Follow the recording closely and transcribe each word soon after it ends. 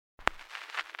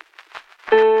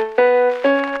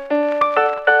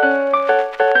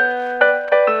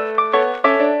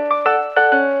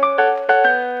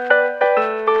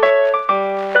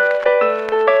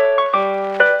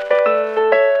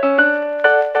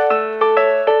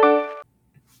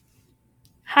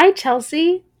Hi,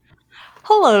 Chelsea.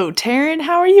 Hello, Taryn.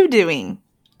 How are you doing?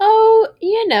 Oh,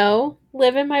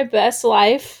 living my best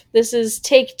life. This is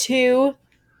take two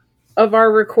of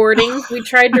our recording. We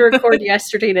tried to record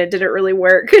yesterday and it didn't really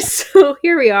work, so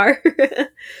here we are.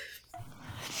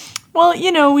 Well,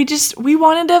 we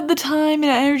wanted to have the time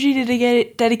and energy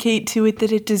to dedicate to it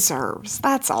that it deserves.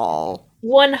 That's all.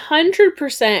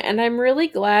 100%. And I'm really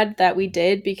glad that we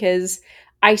did because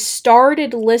I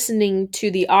started listening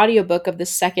to the audiobook of the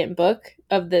second book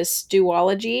of this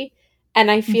duology,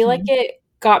 and I feel like hmm it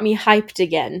got me hyped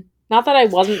again. Not that I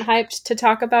wasn't hyped to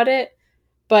talk about it,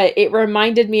 but it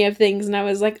reminded me of things and I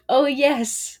was like, "Oh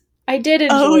yes, I did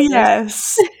Oh, enjoy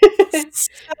yes. this."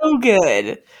 So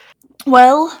good.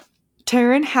 Well,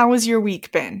 Taryn, how has your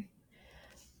week been?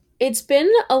 It's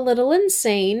been a little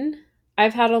insane.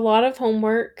 I've had a lot of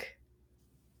homework.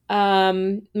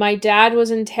 My dad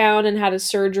was in town and had a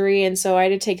surgery, and so I had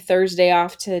to take Thursday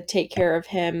off to take care of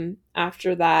him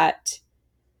after that.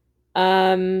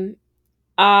 Um,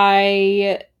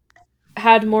 I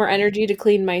had more energy to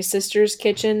clean my sister's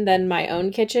kitchen than my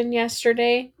own kitchen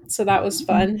yesterday, so that was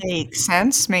fun. Makes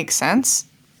sense. Makes sense.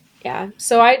 Yeah.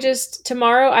 So I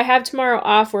have tomorrow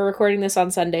off. We're recording this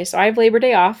on Sunday. So I have Labor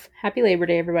Day off. Happy Labor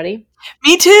Day, everybody.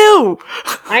 Me too.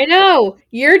 I know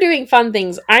you're doing fun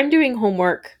things. I'm doing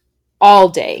homework all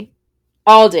day.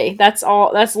 All day. That's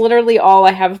all. That's literally all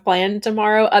I have planned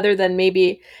tomorrow, other than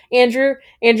maybe Andrew.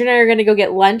 Andrew and I are going to go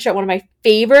get lunch at one of my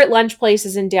favorite lunch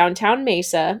places in downtown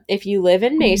Mesa. If you live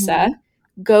in Mesa, Mhm.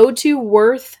 go to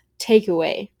Worth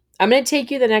Takeaway. I'm going to take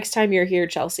you the next time you're here,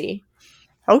 Chelsea.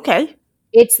 Okay.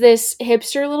 It's this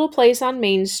hipster little place on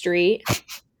Main Street.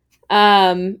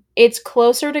 It's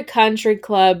closer to Country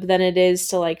Club than it is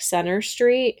to like Center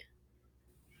Street,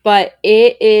 but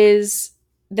it is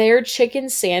their chicken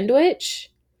sandwich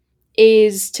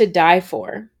is to die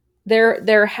for.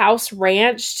 Their house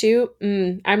ranch too.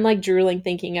 I'm like drooling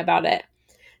thinking about it.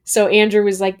 So Andrew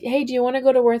was like, "Hey, do you want to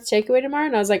go to Worth Takeaway tomorrow?"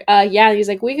 And I was like, yeah." He's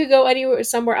like, "We could go anywhere,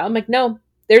 somewhere." I'm like, "No,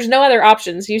 there's no other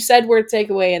options. You said Worth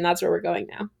Takeaway, and that's where we're going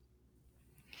now."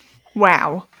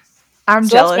 Wow. I'm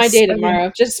So that's my jealous. day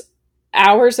tomorrow. Just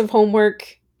hours of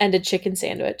homework and a chicken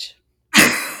sandwich.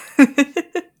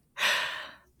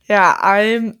 Yeah,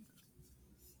 I'm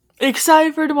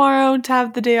excited for tomorrow to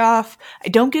have the day off. I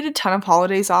don't get a ton of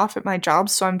holidays off at my job,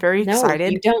 so I'm very No,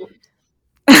 you excited. don't.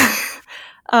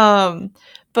 um,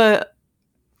 but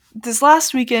this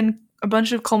last weekend, a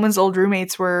bunch of Coleman's old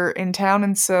roommates were in town,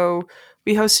 and so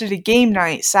we hosted a game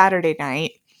night Saturday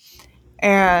night,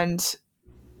 and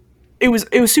it was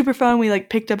super fun. We like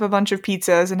picked up a bunch of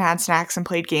pizzas and had snacks and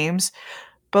played games,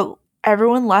 but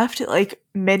everyone left at like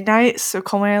midnight. So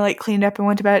Coleman and I like cleaned up and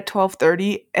went to bed at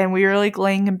 12:30, and we were like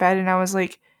laying in bed, and I was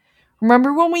like,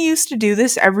 "Remember when we used to do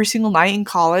this every single night in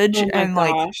college?" Oh my And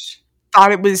like gosh.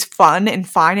 thought it was fun and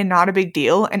fine and not a big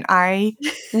deal, and I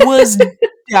was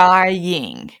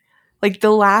dying. Like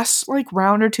the last like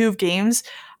round or two of games,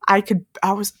 I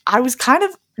was kind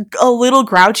of a little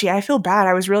grouchy. I feel bad.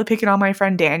 I was really picking on my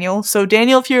friend Daniel. So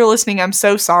Daniel, if you're listening, I'm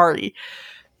so sorry.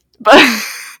 But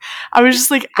I was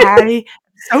just like, I am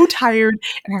so tired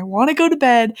and I want to go to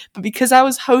bed, but because I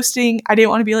was hosting, I didn't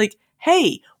want to be like,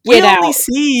 "Hey, Get out.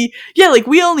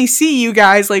 we only see you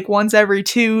guys like once every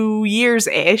 2 years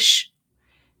ish."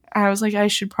 I was like, I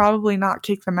should probably not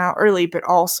kick them out early, but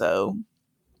also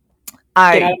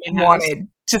Get out of I my house. wanted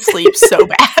to sleep so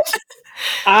bad.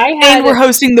 I And we're had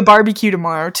hosting the barbecue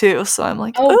tomorrow too, so I'm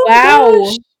like, Oh oh my wow.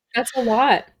 gosh. That's a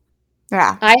lot.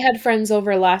 Yeah. I had friends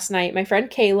over last night. My friend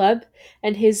Caleb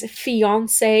and his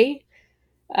fiance,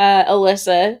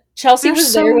 Alyssa. Chelsea They're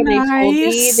was so there when they told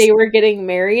me nice. they were getting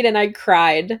married, and I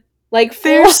cried. Like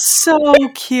They're full so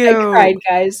I cried, cute.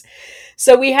 guys.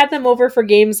 So we had them over for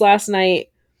games last night.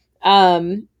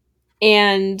 Um,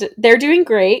 and they're doing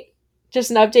great.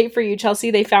 Just an update for you,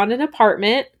 Chelsea. They found an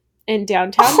apartment in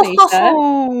downtown Mesa,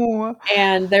 Oh.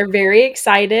 and they're very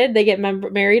excited. They get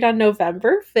married on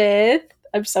November 5th.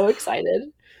 I'm so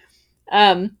excited.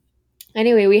 Um,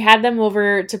 anyway, we had them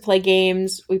over to play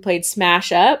games. We played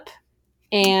Smash Up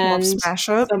Love and Smash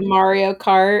Up. some Mario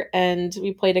Kart, and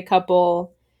we played a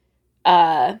couple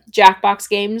Jackbox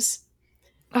games.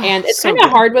 Oh, And it's kind so of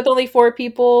good. hard with only four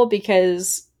people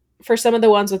because for some of the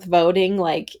ones with voting,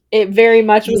 like it very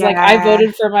much was like I Yeah.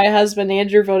 voted for my husband,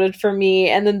 Andrew voted for me,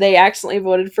 and then they accidentally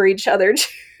voted for each other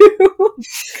too.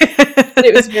 But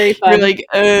it was very You're fun. like,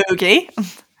 okay.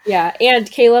 Yeah, and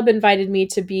Caleb invited me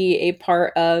to be a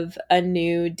part of a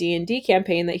new D&D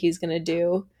campaign that he's going to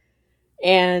do.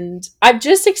 And I've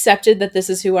just accepted that this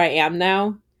is who I am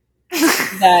now.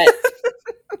 That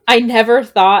I never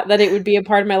thought that it would be a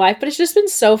part of my life, but it's just been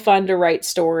so fun to write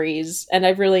stories, and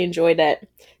I've really enjoyed it.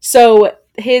 So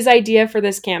his idea for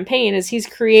this campaign is he's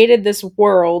created this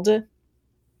world,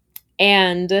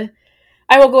 and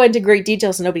I will go into great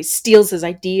detail so nobody steals his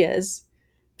ideas.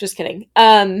 Just kidding.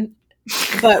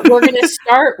 But we're gonna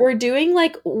start. We're doing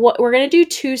like what we're gonna do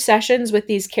 2 sessions with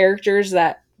these characters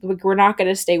that we're not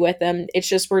gonna stay with them. It's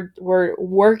just we're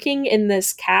working in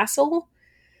this castle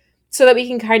so that we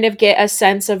can kind of get a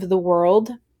sense of the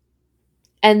world,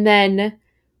 and then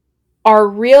our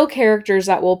real characters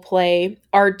that we'll play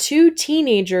are 2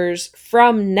 teenagers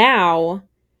from now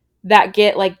that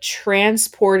get like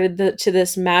transported to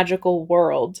this magical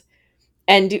world.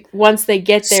 And once they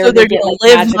get there, So they they're get gonna like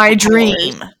live magical my powers.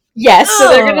 dream. Yes, so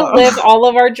they're gonna live Oh. all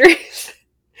of our dreams.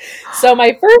 So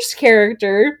my first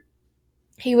character,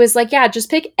 he was like, yeah, just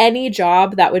pick any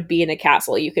job that would be in a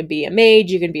castle. You could be a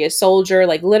mage, you can be a soldier,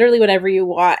 like literally whatever you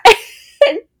want.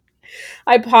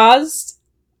 I paused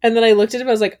and then I looked at him.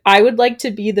 I was like, I would like to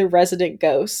be the resident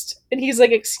ghost. And he's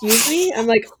like, excuse me? I'm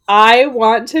like, I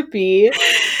want to be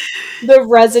the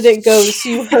resident ghost.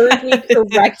 You heard me Yes.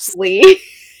 correctly.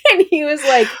 And he was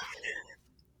like,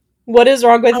 what is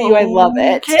wrong with you? I love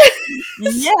it. Okay.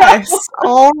 Yes.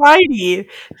 Alrighty.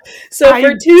 So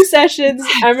for 2 sessions,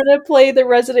 I'm going to play the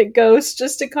resident ghost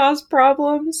just to cause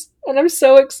problems. And I'm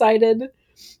so excited.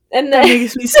 And That then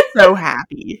makes me so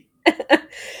happy.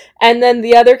 and then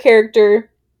the other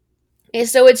character,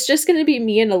 so it's just going to be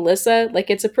me and Alyssa. Like,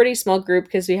 it's a pretty small group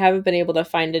because we haven't been able to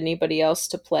find anybody else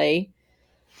to play.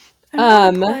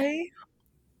 Play.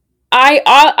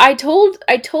 I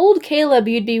told Caleb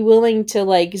you'd be willing to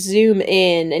like Zoom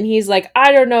in, and he's like,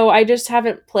 I don't know, I just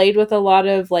haven't played with a lot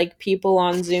of like people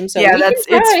on Zoom, so Yeah, we can it's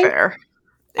try. fair.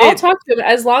 I'll talk to him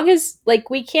as long as like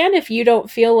we can. If you don't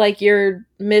feel like you're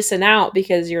missing out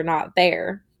because you're not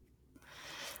there,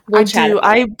 we'll chat.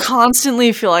 I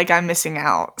constantly feel like I'm missing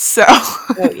out. So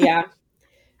Oh yeah,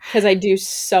 because I do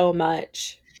so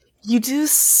much. You do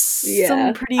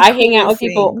some pretty I cool hang out with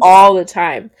things. people all the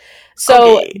time.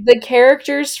 So Okay. the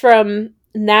characters from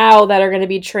now that are going to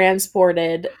be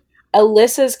transported,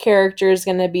 Alyssa's character is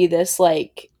going to be this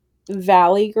like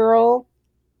valley girl,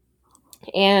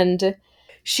 and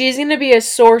she's going to be a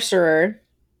sorcerer,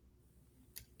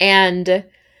 and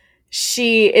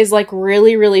she is like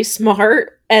really really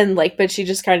smart, and like but she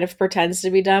just kind of pretends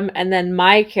to be dumb. And then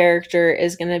my character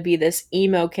is going to be this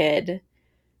emo kid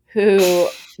who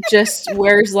just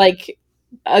wears like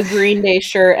a Green Day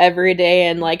shirt every day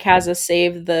and like has a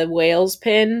Save the Whales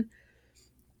pin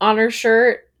on her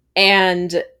shirt,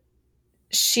 and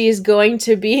she's going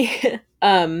to be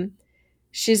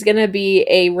she's going to be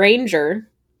a ranger,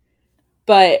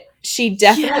 but she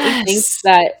definitely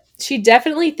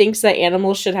thinks that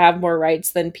animals should have more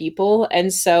rights than people,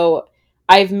 and so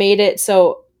I've made it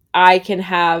so I can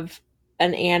have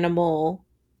an animal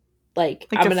like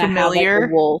I'm going to have like a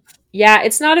wolf. Yeah,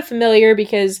 it's not a familiar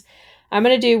because I'm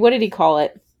going to do, what did he call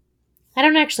it? I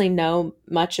don't actually know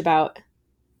much about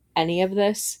any of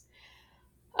this.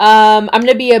 I'm going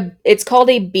to be it's called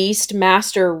a Beast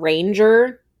Master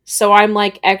Ranger. So I'm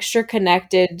like extra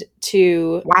connected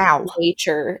to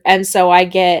nature. And so I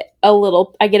get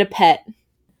a pet.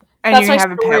 And That's you my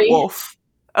have story. A pet wolf.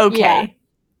 Okay. Yeah.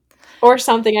 Or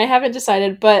something. I haven't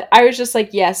decided, but I was just like,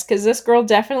 yes, because this girl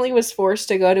definitely was forced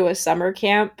to go to a summer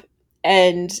camp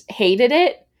and hated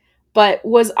it, but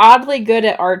was oddly good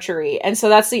at archery. And so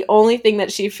that's the only thing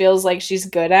that she feels like she's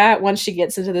good at once she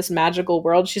gets into this magical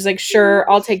world. She's like, sure,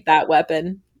 I'll take that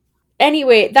weapon.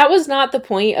 Anyway, that was not the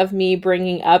point of me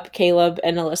bringing up Caleb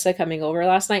and Alyssa coming over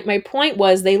last night. My point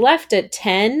was they left at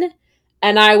 10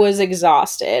 and I was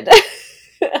exhausted.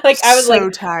 Like I was so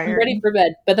like tired. I'm ready for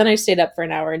bed, but then I stayed up for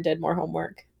an hour and did more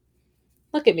homework.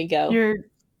 Look at me go. You're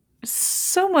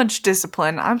so much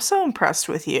discipline. I'm so impressed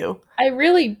with you.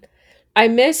 I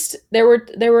missed there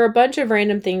were a bunch of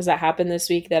random things that happened this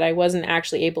week that I wasn't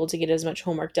actually able to get as much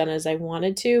homework done as I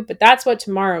wanted to, but that's what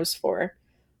tomorrow's for.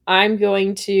 I'm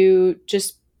going to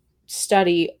just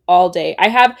study all day.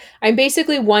 I'm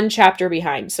basically 1 chapter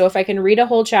behind. So if I can read a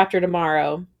whole chapter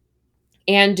tomorrow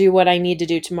and do what I need to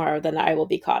do tomorrow, then I will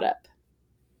be caught up.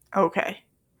 Okay.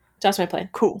 That's my plan.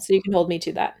 Cool. So you can hold me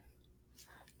to that.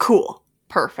 Cool.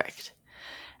 Perfect.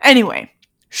 Anyway,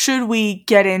 should we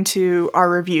get into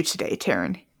our review today,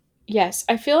 Taryn? Yes.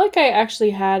 I feel like I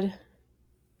actually had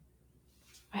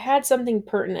something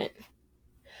pertinent.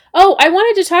 Oh, I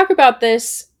wanted to talk about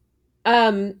this.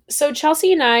 So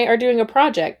Chelsea and I are doing a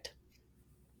project.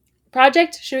 Could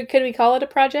we call it a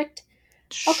project?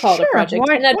 I'll call it a project.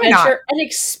 An adventure, an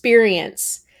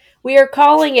experience. We are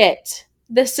calling it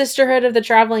the Sisterhood of the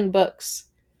Traveling Books.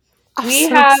 I'm so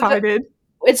excited.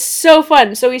 It's so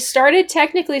fun. So we started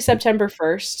technically September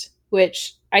 1st,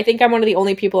 which I think I'm one of the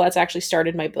only people that's actually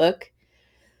started my book.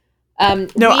 No,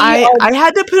 We I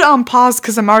had to put it on pause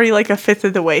because I'm already like a fifth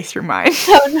of the way through mine.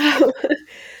 Oh no.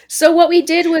 So what we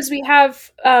did was we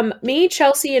have me,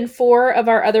 Chelsea, and four of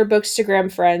our other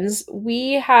Bookstagram friends.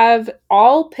 We have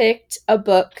all picked a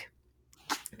book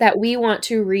that we want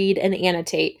to read and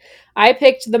annotate. I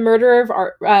picked The Murder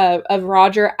of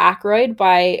Roger Ackroyd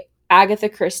by Agatha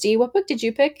Christie. What book did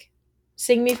you pick?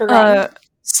 Sing Me Forgotten.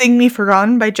 Sing Me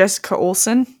Forgotten by Jessica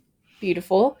Olsen.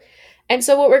 Beautiful. And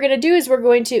so what we're going to do is we're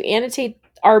going to annotate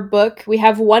our book. We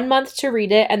have 1 month to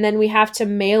read it, and then we have to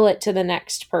mail it to the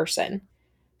next person.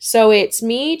 So it's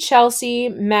me, Chelsea,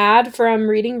 Mad from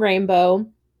Reading Rainbow,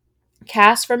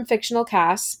 Cass from Fictional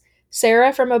Cass,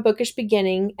 Sarah from A Bookish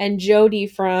Beginning, and Jody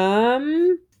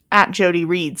from... At Jody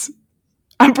Reads.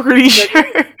 I'm pretty sure.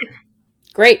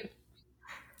 Great.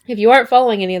 If you aren't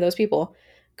following any of those people,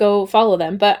 go follow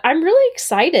them. But I'm really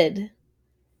excited.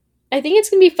 I think it's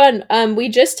going to be fun. We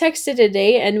just texted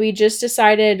today, and we just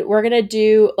decided we're going to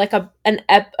do like a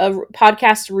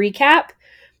podcast recap.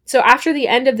 So after the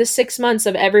end of the 6 months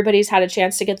of everybody's had a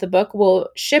chance to get the book, we'll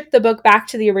ship the book back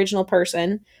to the original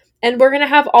person. And we're going to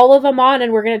have all of them on,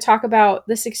 and we're going to talk about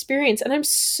this experience. And I'm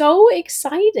so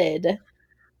excited.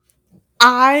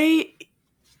 I'm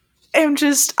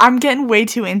getting way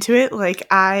too into it. Like,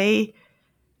 I'm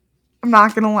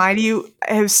not going to lie to you.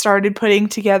 I have started putting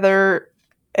together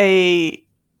a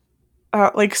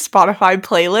like Spotify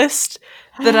playlist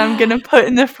that I'm going to put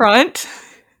in the front.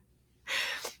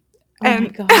 Oh my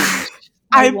gosh.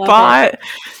 I bought...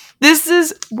 This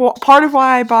is part of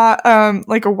why I bought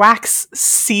like a wax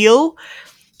seal,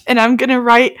 and I'm gonna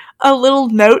write a little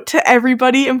note to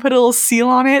everybody and put a little seal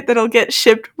on it that'll get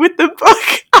shipped with the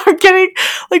book. I'm getting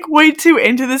like way too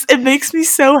into this. It makes me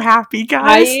so happy,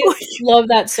 guys. I love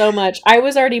that so much. I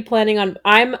was already planning on...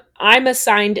 I'm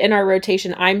assigned in our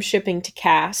rotation. I'm shipping to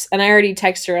Cass, and I already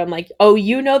text her. I'm like, oh,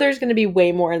 you know there's going to be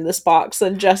way more in this box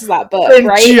than just that book,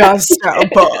 right? Just a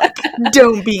book.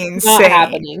 Don't be insane. Not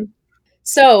happening.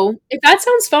 So, if that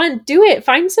sounds fun, do it.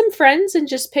 Find some friends and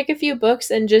just pick a few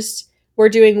books, and we're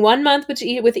doing 1 month with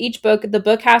each book. The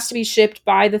book has to be shipped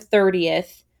by the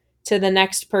 30th to the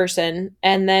next person.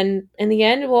 And then in the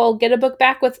end, we'll get a book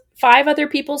back with 5 other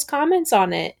people's comments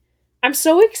on it. I'm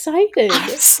so excited. I'm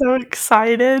so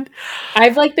excited.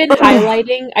 I've been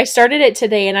highlighting. I started it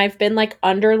today, and I've been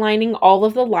underlining all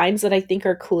of the lines that I think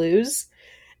are clues.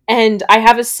 And I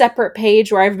have a separate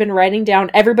page where I've been writing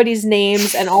down everybody's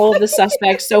names and all of the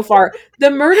suspects so far.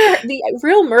 The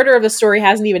real murder of the story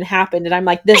hasn't even happened. And I'm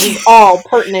like, this is all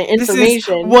pertinent information. This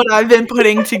is what I've been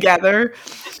putting together.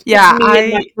 Yeah,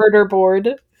 my murder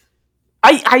board.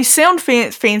 I sound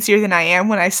fancier than I am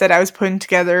when I said I was putting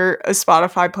together a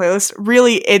Spotify playlist.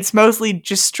 Really, it's mostly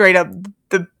just straight up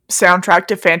the soundtrack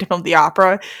to Phantom of the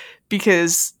Opera,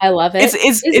 because I love it.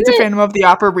 It's a Phantom of the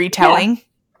Opera retelling.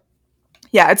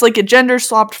 Yeah, it's like a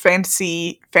gender-swapped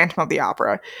fantasy Phantom of the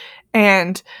Opera.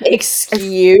 And...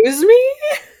 Excuse me?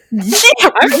 Yeah,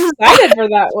 I'm excited for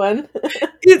that one.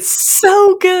 It's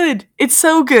so good. It's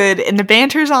so good. And the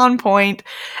banter's on point.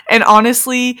 And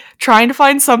honestly, trying to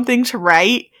find something to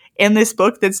write in this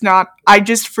book that's not... I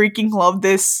just freaking love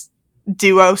this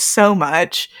duo so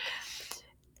much.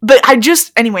 But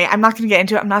anyway, I'm not going to get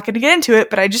into it.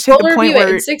 But I just hit the point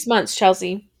where... in 6 months,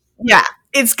 Chelsea. Yeah,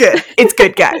 it's good. It's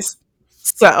good, guys.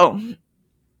 So,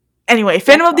 anyway,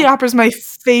 Phantom of the Opera is my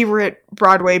favorite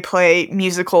Broadway play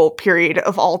musical period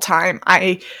of all time.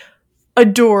 I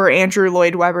adore Andrew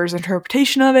Lloyd Webber's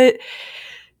interpretation of it,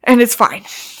 and it's fine.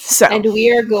 So, and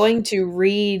we are going to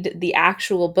read the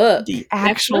actual book. The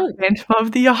actual Phantom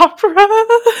of the Opera.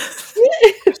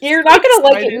 You're not going to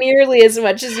like it nearly as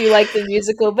much as you like the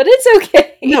musical, but it's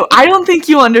okay. No, I don't think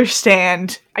you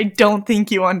understand.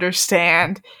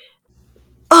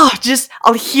 Oh,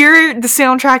 I'll hear the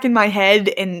soundtrack in my head,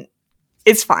 and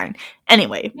it's fine.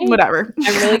 Anyway, whatever.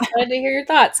 I'm really excited to hear your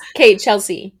thoughts. Okay,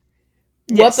 Chelsea.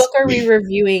 Yes. What book are we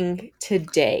reviewing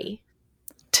today?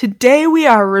 Today we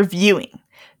are reviewing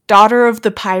Daughter of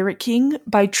the Pirate King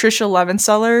by Tricia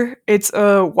Levenseller. It's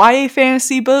a YA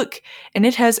fantasy book, and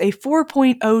it has a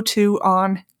 4.02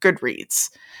 on Goodreads.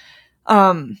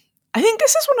 I think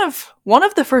this is one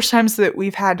of the first times that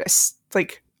we've had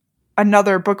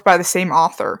another book by the same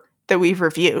author that we've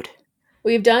reviewed.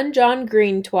 We've done John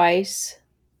Green twice.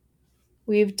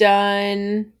 We've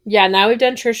done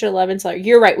Tricia Levenseller.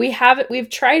 You're right. We've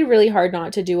tried really hard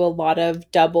not to do a lot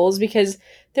of doubles because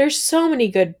there's so many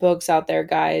good books out there,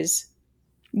 guys.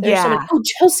 There's so many. Oh,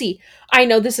 Chelsea. I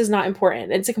know this is not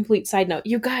important. It's a complete side note.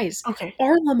 You guys, okay.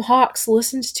 Arlem Hawks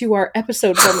listened to our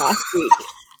episode from last week.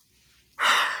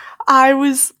 I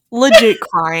was legit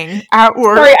crying at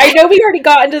work. Sorry, I know we already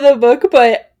got into the book,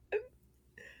 but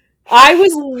I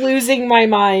was losing my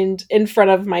mind in front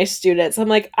of my students. I'm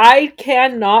like, I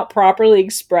cannot properly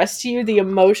express to you the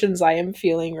emotions I am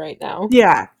feeling right now.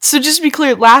 Yeah. So just to be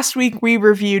clear, last week we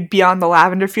reviewed Beyond the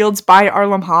Lavender Fields by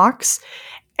Arlem Hawks,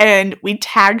 and we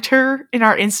tagged her in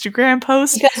our Instagram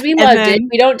post. Because we loved it.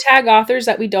 We don't tag authors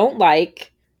that we don't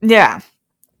like. Yeah.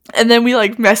 And then we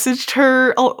like messaged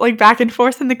her like back and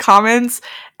forth in the comments,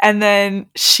 and then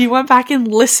she went back and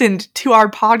listened to our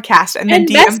podcast and then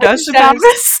DM'd us about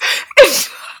this.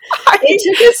 It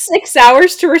took us 6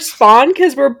 hours to respond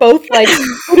because we're both like,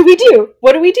 what do we do?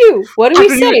 What do we do? What do we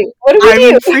say? What do we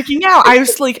do? I'm freaking out.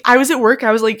 I was at work.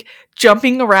 I was like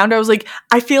jumping around. I was like,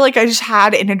 I feel like I just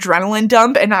had an adrenaline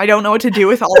dump and I don't know what to do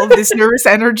with all of this nervous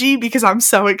energy because I'm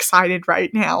so excited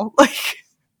right now. Like,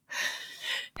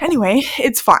 anyway,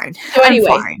 it's fine. So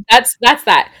anyway, that's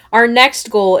that. Our next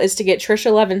goal is to get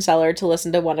Trisha Levenseller to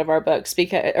listen to one of our books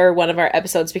one of our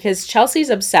episodes because Chelsea's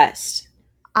obsessed.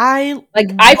 I've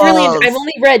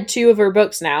only read 2 of her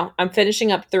books now. I'm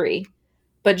finishing up 3.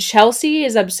 But Chelsea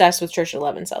is obsessed with Trisha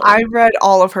Levenseller. I read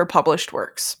all of her published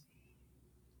works.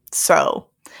 So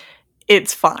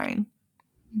it's fine.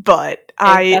 But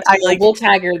I like we'll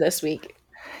tag her this week.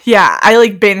 Yeah, I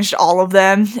like binged all of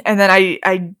them, and then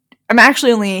I'm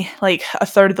actually only like a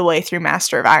third of the way through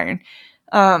Master of Iron.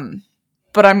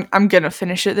 But I'm gonna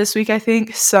finish it this week, I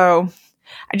think. So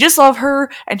I just love her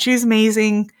and she's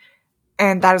amazing.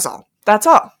 And that is all. That's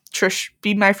all. Trish,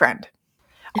 be my friend.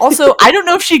 Also, I don't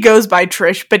know if she goes by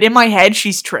Trish, but in my head,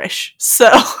 she's Trish.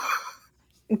 So.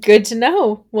 Good to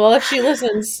know. Well, if she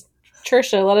listens,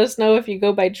 Trisha, let us know if you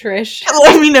go by Trish.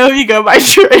 Let me know if you go by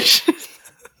Trish.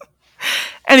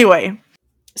 Anyway.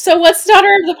 So what's Daughter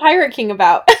of the Pirate King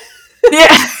about?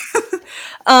 Yeah.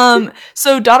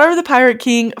 So Daughter of the Pirate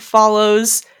King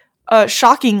follows,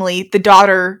 shockingly, the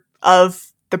daughter of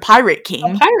the Pirate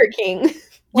King. A Pirate King.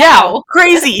 Wow.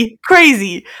 Yeah,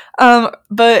 crazy.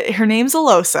 But her name's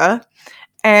Alosa,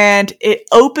 and it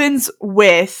opens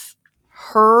with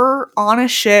her on a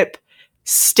ship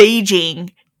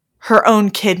staging her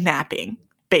own kidnapping,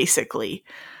 basically.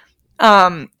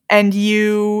 And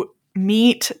you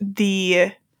meet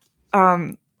the,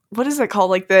 what is it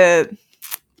called? Like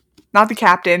not the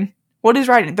captain. What is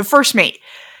writing? The first mate.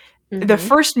 Mm-hmm. The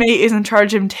first mate is in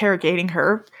charge of interrogating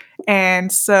her.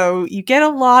 And so you get a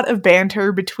lot of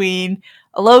banter between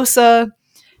Alosa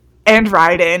and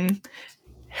Raiden,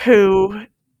 who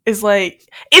is like,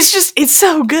 it's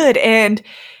so good. And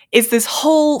it's this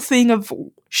whole thing of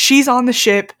she's on the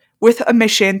ship with a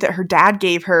mission that her dad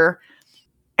gave her.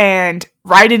 And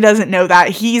Raiden doesn't know that.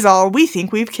 He's all, we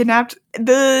think we've kidnapped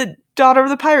the daughter of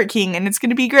the Pirate King and it's going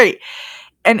to be great.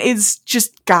 And it's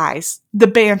just, guys, the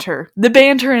banter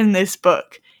in this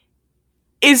book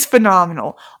is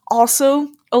phenomenal. Also,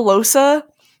 Alosa,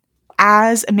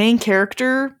 as a main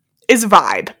character, is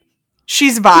vibe.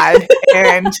 She's vibe,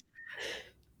 and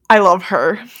I love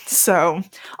her. So,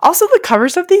 also the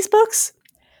covers of these books,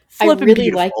 I really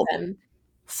beautiful. Like them.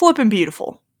 Flippin'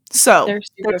 beautiful. So,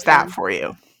 there's that for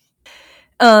you.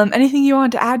 Anything you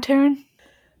want to add, Taryn?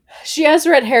 She has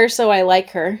red hair, so I like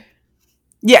her.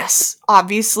 Yes,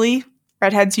 obviously.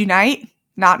 Redheads unite.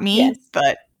 Not me, yes.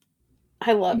 But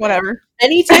I love whatever.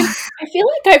 Anytime. I feel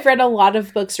like I've read a lot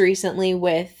of books recently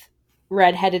with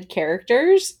redheaded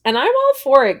characters, and I'm all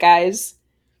for it, guys.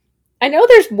 I know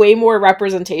there's way more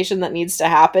representation that needs to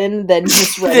happen than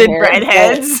just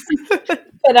redheads.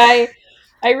 But I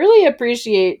really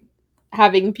appreciate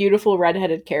having beautiful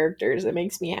redheaded characters. It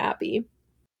makes me happy.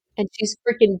 And she's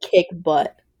freaking kick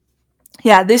butt.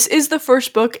 Yeah, this is the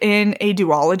first book in a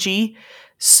duology,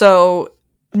 so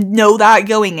know that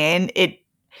going in. It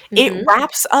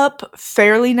wraps up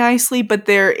fairly nicely, but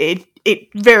it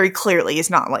very clearly is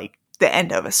not like the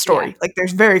end of a story. Yeah. Like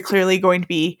there's very clearly going to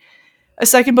be a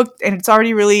second book, and it's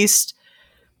already released.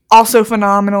 Also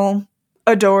phenomenal.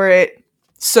 Adore it.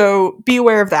 So be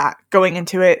aware of that going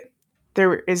into it.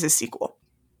 There is a sequel.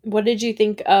 What did you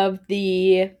think of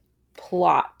the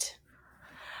plot?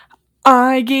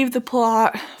 I gave the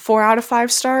plot 4 out of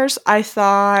 5 stars.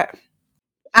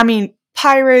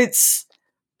 Pirates,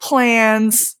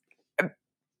 plans,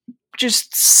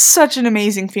 just such an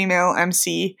amazing female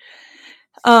MC.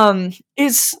 I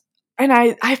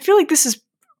feel like this is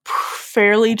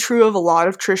fairly true of a lot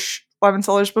of Trish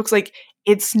Levenseller's books. Like,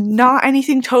 it's not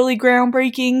anything totally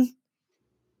groundbreaking,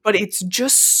 but it's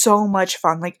just so much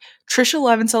fun. Like, Trisha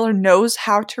Levenseller knows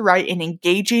how to write an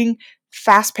engaging,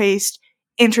 fast-paced,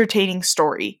 entertaining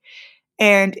story,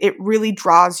 and it really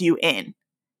draws you in.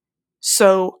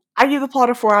 So I give the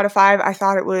plot a 4 out of 5. I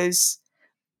thought it was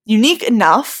unique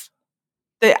enough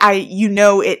that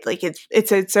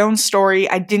it's its own story.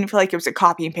 I didn't feel like it was a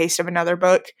copy and paste of another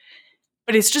book,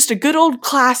 but it's just a good old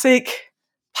classic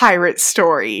pirate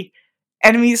story.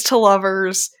 Enemies to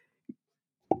lovers.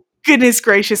 Goodness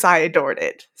gracious, I adored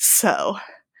it. So,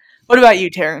 what about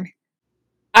you, Taryn?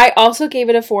 I also gave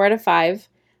it a 4 out of 5.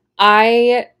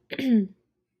 I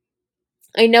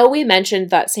know we mentioned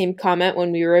that same comment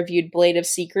when we reviewed Blade of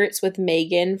Secrets with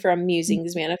Megan from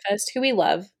Musings Manifest, who we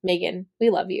love. Megan, we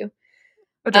love you.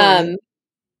 And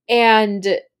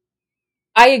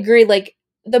I agree, like,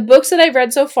 the books that I've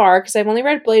read so far, because I've only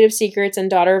read Blade of Secrets and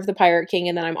Daughter of the Pirate King,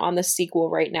 and then I'm on the sequel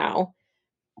right now.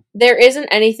 There isn't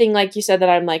anything, like you said, that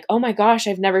I'm like, oh my gosh,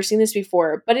 I've never seen this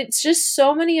before. But it's just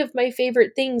so many of my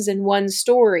favorite things in one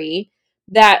story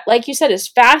that, like you said, is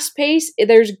fast-paced.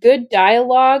 There's good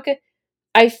dialogue.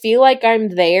 I feel like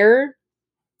I'm there.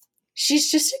 She's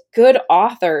just a good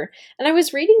author. And I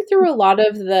was reading through a lot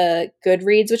of the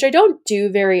Goodreads, which I don't do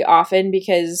very often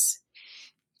because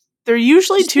they're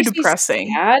usually too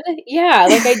depressing. Sad. Yeah,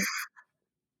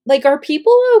 like are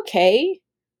people okay?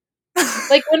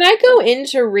 Like, when I go in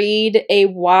to read a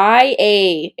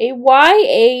YA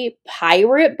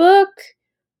pirate book,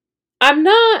 I'm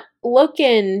not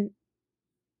looking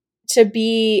to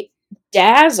be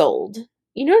dazzled.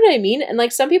 You know what I mean? And,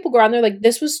 like, some people go on there like,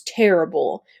 this was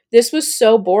terrible. This was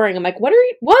so boring. I'm like, what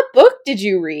book did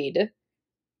you read?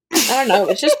 I don't know.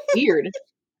 It's just weird.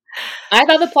 I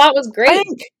thought the plot was great.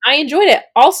 I enjoyed it.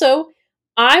 Also,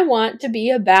 I want to be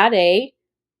a bad A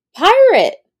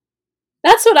pirate.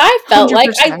 That's what I felt 100%.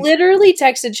 Like. I literally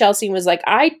texted Chelsea and was like,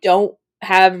 I don't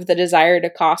have the desire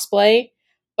to cosplay,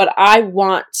 but I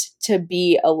want to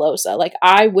be Alosa. Like,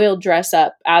 I will dress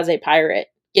up as a pirate.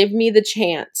 Give me the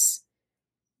chance.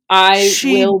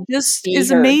 She just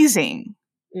is amazing.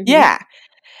 Mm-hmm. Yeah.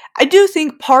 I do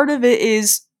think part of it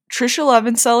is Trisha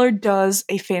Levenseller does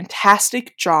a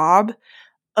fantastic job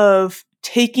of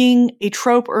taking a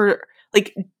trope or,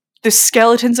 like, the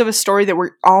skeletons of a story that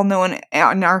we're all known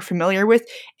and are familiar with,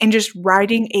 and just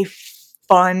writing a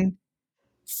fun,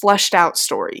 fleshed out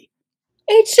story.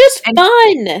 It's just fun.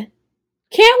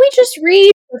 Can't we just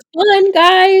read for fun,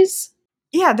 guys?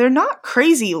 Yeah, they're not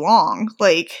crazy long.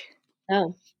 Like,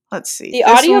 no. Let's see. The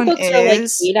audiobooks are like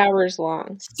 8 hours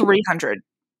long.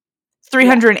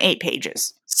 308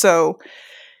 pages. So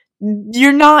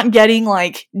you're not getting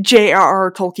like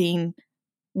J.R.R. Tolkien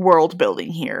world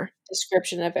building here.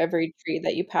 Description of every tree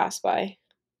that you pass by.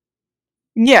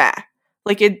 Yeah.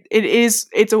 Like it's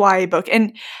a YA book.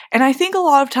 And I think a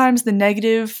lot of times the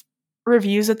negative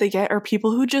reviews that they get are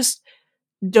people who just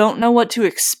don't know what to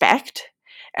expect.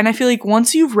 And I feel like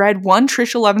once you've read one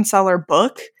Trisha Levenseller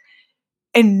book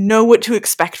and know what to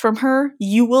expect from her,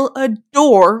 you will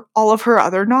adore all of her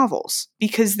other novels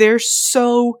because they're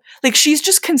so, like, she's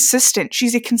just consistent.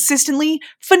 She's a consistently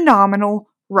phenomenal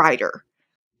writer.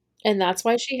 And that's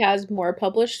why she has more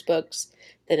published books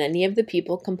than any of the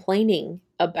people complaining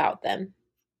about them.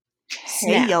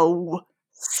 Snap. Hey-yo.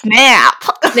 Snap.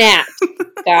 Snap,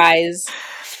 guys.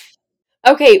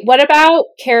 Okay, what about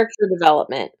character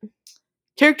development?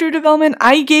 Character development,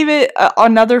 I gave it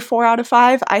another 4 out of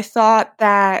 5. I thought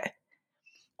that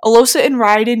Alosa and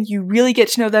Raiden, you really get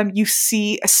to know them. You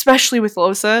see, especially with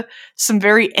Alosa, some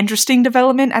very interesting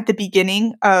development at the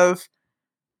beginning of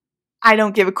I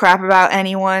don't give a crap about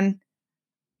anyone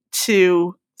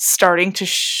to starting to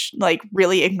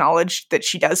really acknowledge that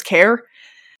she does care.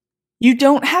 You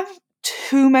don't have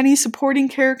too many supporting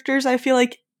characters, I feel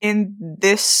like, in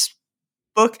this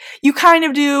book. You kind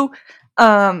of do,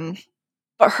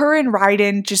 but her and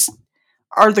Raiden just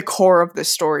are the core of the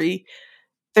story.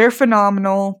 They're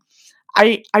phenomenal.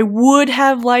 I would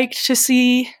have liked to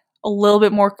see a little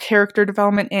bit more character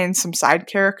development in some side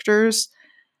characters,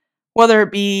 whether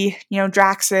it be,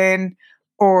 Draxon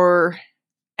or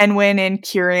Enwin and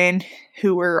Kieran,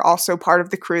 who were also part of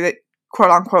the crew that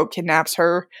quote-unquote kidnaps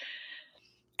her.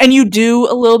 And you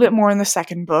do a little bit more in the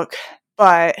second book,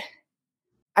 but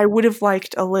I would have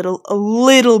liked a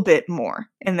little bit more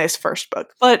in this first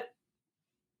book. But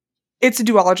it's a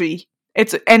duology.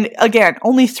 And again,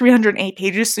 only 308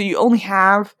 pages, so you only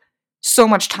have so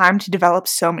much time to develop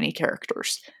so many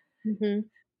characters. Mm-hmm.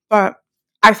 But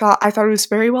I thought it was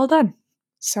very well done.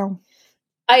 So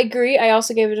I agree. I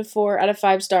also gave it a 4 out of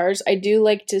 5 stars. I do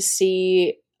like to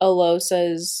see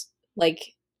Alosa's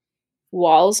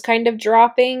walls kind of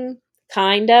dropping,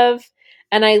 and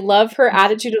I love her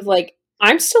attitude of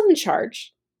I'm still in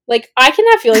charge. I can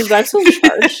have feelings, but I'm still in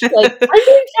charge. I'm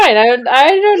doing fine. I don't know.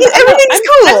 Everything's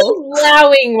cool. I'm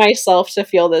allowing myself to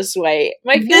feel this way.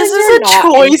 My feelings this is a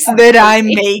choice that I'm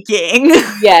making.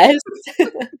 Yes.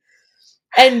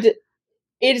 And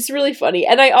It's really funny.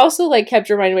 And I also like kept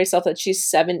reminding myself that she's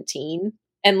 17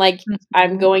 and like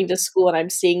I'm Mhm. going to school and I'm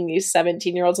seeing these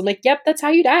 17-year-olds. I'm like, yep, that's how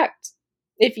you'd act.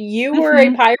 If you were a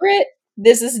Mhm. pirate,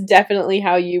 this is definitely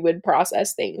how you would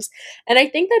process things. And I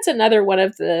think that's another one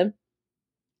of the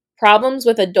problems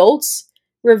with adults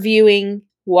reviewing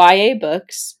YA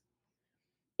books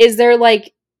is they're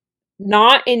like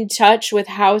not in touch with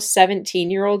how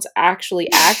 17-year-olds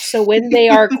actually act. So when they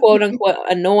are quote unquote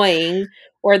annoying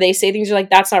or they say things you're like,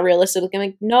 that's not realistic. I'm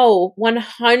like, no,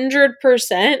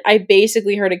 100%. I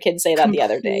basically heard a kid say that the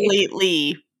other day.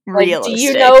 Completely Like, realistic.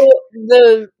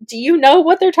 do you know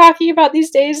what they're talking about these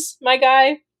days, my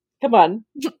guy? Come on.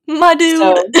 My dude.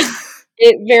 So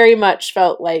it very much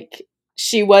felt like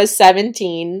she was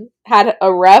 17, had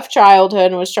a rough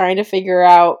childhood and was trying to figure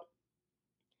out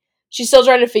she's still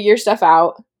trying to figure stuff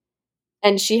out,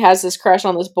 and she has this crush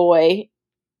on this boy,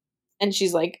 and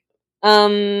she's like,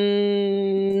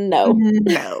 no.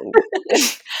 No.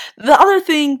 The other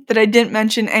thing that I didn't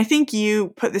mention, I think you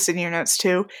put this in your notes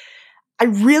too, I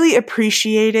really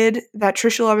appreciated that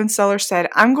Trisha Levenseller said,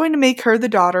 I'm going to make her the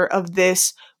daughter of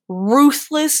this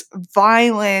ruthless,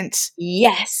 violent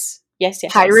Yes. Yes.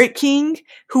 pirate king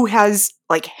who has,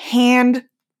 like, hand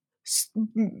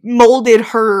molded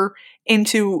her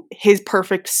into his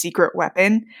perfect secret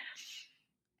weapon.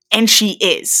 And she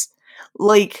is.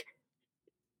 Like,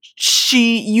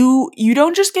 you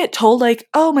don't just get told like,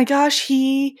 oh my gosh,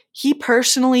 he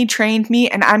personally trained me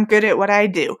and I'm good at what I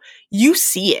do. You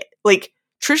see it. Like,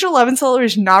 Trisha Levenseller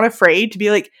is not afraid to be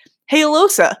like, hey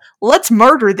Alosa, let's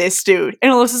murder this dude.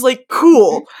 And Alosa's like,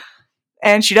 cool.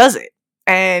 And she does it.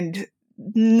 And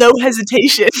no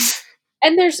hesitation.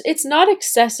 And it's not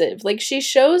excessive. Like, she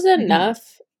shows Mhm.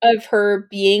 enough of her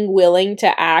being willing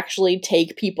to actually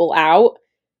take people out.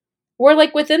 Where,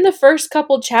 like, within the first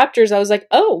couple chapters, I was like,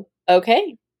 oh,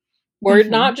 okay. We're Mhm.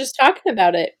 not just talking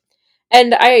about it.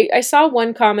 And I saw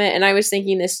one comment, and I was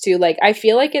thinking this too. Like, I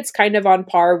feel like it's kind of on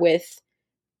par with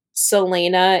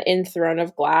Selena in Throne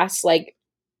of Glass. Like,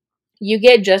 you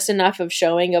get just enough of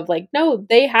showing of like, no,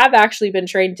 they have actually been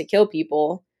trained to kill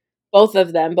people. Both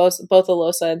of them, both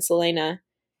Alosa and Selena.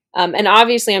 And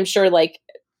obviously, I'm sure like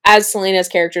as Selena's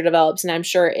character develops, and I'm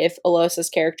sure if Alosa's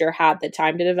character had the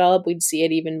time to develop, we'd see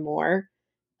it even more.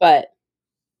 But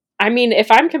I mean, if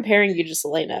I'm comparing you to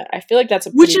Selena, I feel like that's a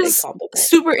Which pretty big is compliment.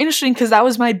 super interesting because that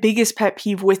was my biggest pet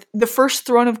peeve with the first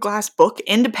Throne of Glass book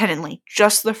independently,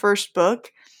 just the first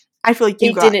book. I feel like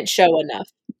They didn't show enough.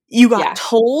 you got Yeah.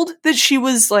 told that she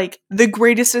was like the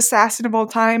greatest assassin of all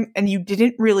time and you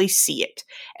didn't really see it.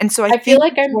 And so I I feel think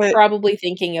like that's I'm what probably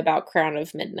thinking about Crown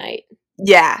of Midnight.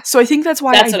 yeah, so I think that's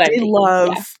why That's what I'm thinking.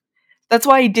 Yeah. that's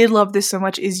why I did love this so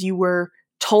much is you were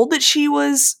told that she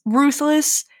was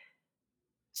ruthless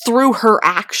through her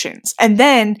actions. And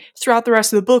then throughout the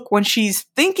rest of the book, when she's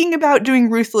thinking about doing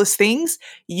ruthless things,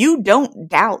 you don't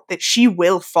doubt that she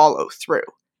will follow through.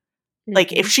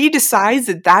 Like, if Mm-hmm. she decides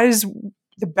that that is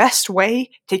the best way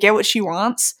to get what she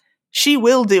wants, she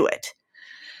will do it.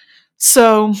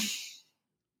 So,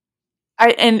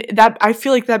 I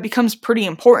feel like that becomes pretty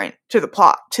important to the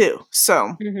plot too.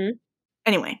 So, Mm-hmm.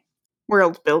 anyway,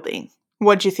 world building.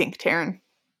 What'd you think, Taryn?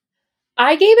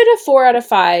 I gave it a 4 out of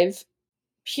 5.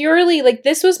 Purely, like,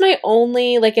 this was my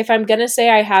only, like, if I'm gonna say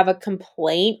I have a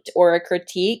complaint or a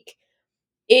critique,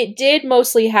 it did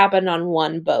mostly happen on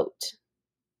one boat.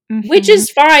 Which Mm-hmm.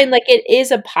 is fine, like, it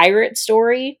is a pirate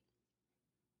story.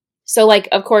 So, like,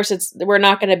 of course, we're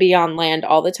not gonna be on land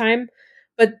all the time.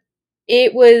 But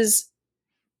it was,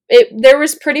 there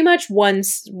was pretty much one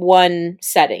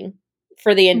setting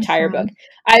for the entire book.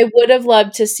 Mm-hmm. I would have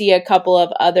loved to see a couple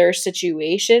of other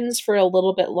situations for a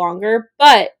little bit longer,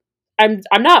 but I'm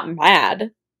not mad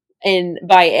in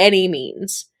by any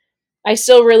means. I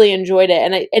still really enjoyed it,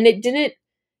 and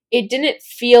it didn't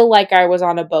feel like I was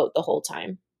on a boat the whole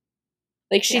time.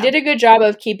 Like, she Yeah. did a good job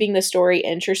of keeping the story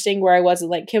interesting where I wasn't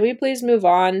like, can we please move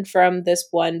on from this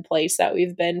one place that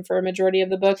we've been for a majority of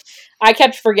the book? I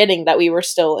kept forgetting that we were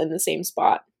still in the same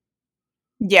spot.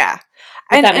 Yeah.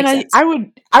 If that And makes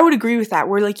sense. I would agree with that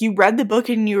where like you read the book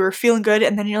and you were feeling good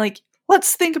and then you're like,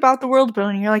 let's think about the world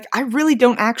building. You're like, I really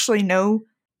don't actually know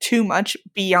too much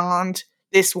beyond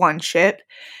this one ship.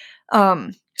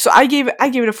 So I gave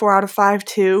it a 4 out of 5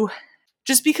 too.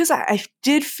 Just because I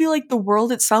did feel like the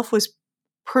world itself was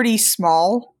pretty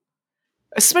small.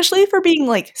 Especially for being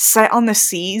like set on the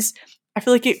seas. I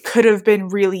feel like it could have been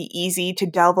really easy to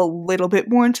delve a little bit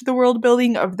more into the world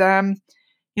building of them,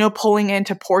 you know, pulling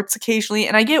into ports occasionally.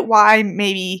 And I get why,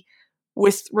 maybe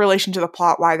with relation to the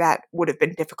plot, why that would have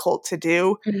been difficult to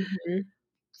do. Mm-hmm.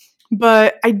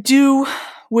 But I do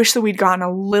wish that we'd gotten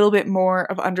a little bit more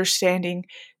of understanding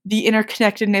the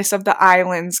interconnectedness of the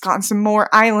islands, gotten some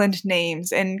more island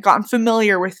names, and gotten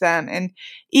familiar with them, and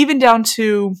even down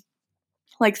to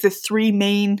like the 3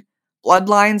 main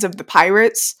bloodlines of the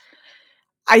pirates.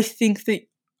 I think that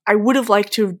I would have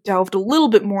liked to have delved a little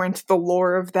bit more into the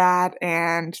lore of that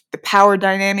and the power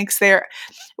dynamics there,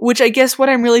 which I guess what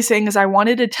I'm really saying is I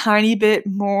wanted a tiny bit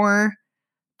more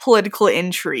political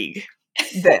intrigue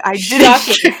that I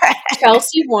didn't get.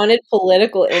 Chelsea wanted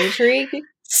political intrigue.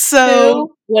 So,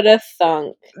 who would have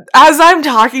thunk? As I'm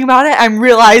talking about it, I'm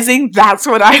realizing that's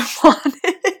what I wanted.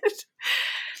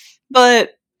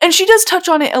 And she does touch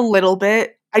on it a little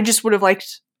bit. I just would have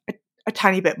liked a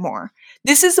tiny bit more.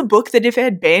 This is a book that if it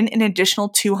had been an additional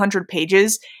 200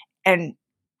 pages and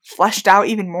fleshed out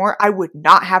even more, I would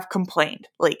not have complained.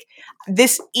 Like,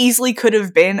 this easily could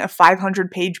have been a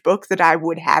 500-page book that I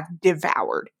would have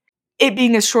devoured. It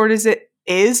being as short as it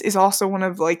is also one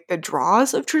of, like, the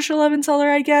draws of Tricia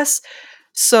Levenseller, I guess.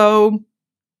 So,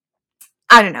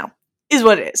 I don't know. Is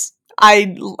what it is.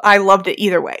 I loved it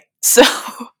either way. So.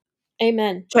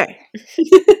 Amen. Okay.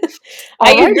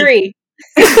 I agree.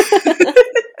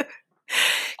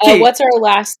 What's our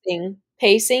last thing?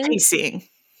 Pacing? Pacing.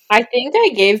 I think I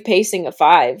gave pacing a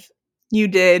 5. You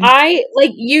did.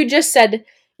 You just said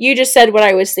what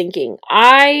I was thinking.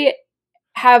 I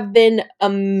have been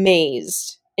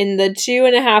amazed in the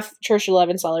 2.5 Tricia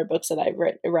Levenseller books that I've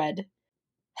read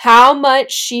how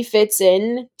much she fits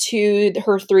in to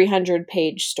her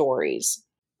 300-page stories.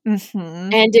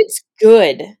 Mm-hmm. And it's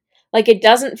good. Like, it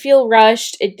doesn't feel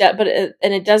rushed, and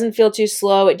it doesn't feel too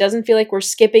slow. It doesn't feel like we're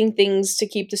skipping things to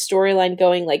keep the storyline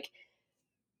going. Like,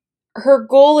 her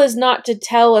goal is not to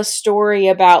tell a story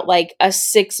about, like, a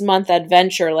 6-month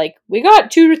adventure. Like, we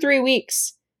got 2 to 3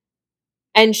 weeks.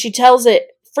 And she tells it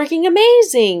freaking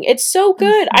amazing. It's so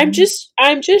good. Mm-hmm.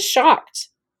 I'm just shocked.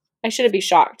 I shouldn't be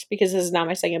shocked because this is not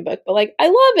my second book, but, like, I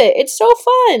love it. It's so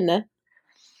fun.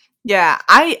 Yeah,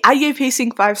 I gave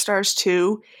pacing 5 stars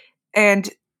too. And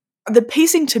the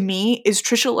pacing to me is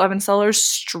Tricia Levenseller's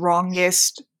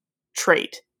strongest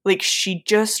trait. Like, she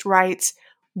just writes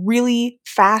really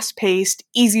fast-paced,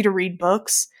 easy-to-read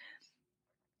books.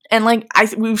 And, like,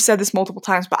 we've said this multiple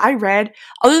times, but I read,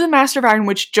 other than Master of Iron,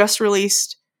 which just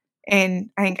released in,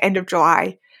 I think, end of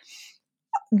July,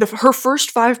 her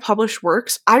first 5 published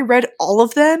works, I read all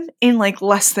of them in, like,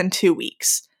 less than 2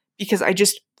 weeks. Because I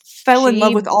just fell in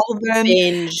love with all of them.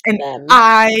 And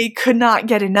I could not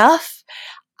get enough.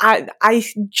 I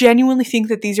genuinely think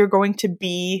that these are going to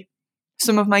be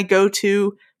some of my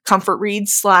go-to comfort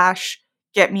reads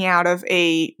 / get me out of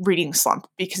a reading slump,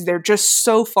 because they're just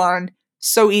so fun,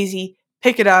 so easy,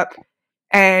 pick it up,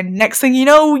 and next thing you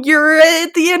know, you're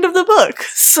at the end of the book.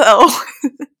 So,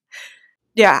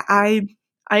 yeah, I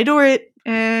adore it,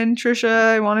 and Tricia,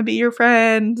 I want to be your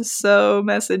friend, so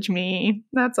message me.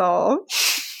 That's all.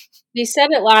 We said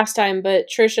it last time, but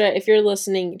Tricia, if you're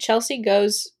listening, Chelsea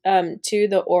goes to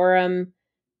the Orem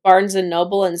Barnes &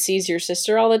 Noble and sees your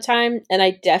sister all the time, and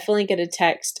I definitely get a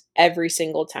text every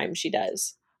single time she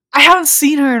does. I haven't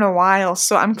seen her in a while,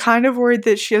 so I'm kind of worried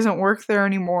that she doesn't work there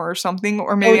anymore or something,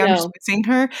 or maybe I'm just missing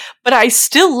her, but I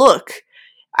still look.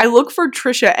 I look for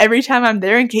Tricia every time I'm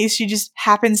there in case she just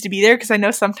happens to be there, because I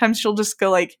know sometimes she'll just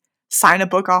go, like, sign a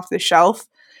book off the shelf.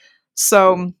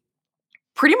 So,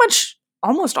 pretty much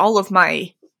almost all of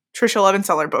my Tricia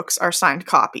Levenseller books are signed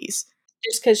copies.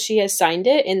 Just because she has signed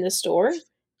it in the store?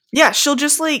 Yeah, she'll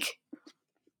just, like,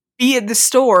 be at the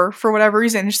store for whatever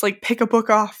reason, just, like, pick a book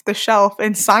off the shelf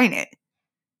and sign it.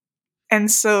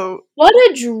 And so... What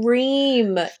a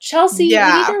dream! Chelsea, we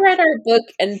need to write our book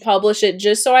and publish it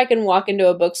just so I can walk into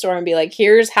a bookstore and be like,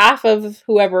 here's half of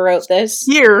whoever wrote this.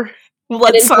 Here,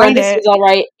 let's sign it. All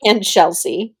right, and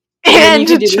Chelsea. And you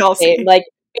can do Chelsea. The like,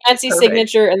 fancy Perfect.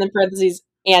 Signature, and then parentheses,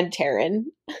 and Taryn.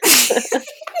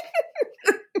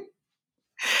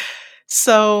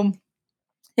 So,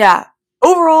 yeah.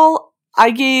 Overall,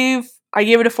 I gave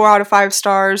it a 4 out of 5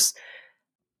 stars.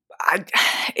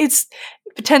 It's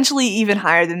potentially even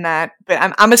higher than that, but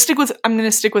I'm gonna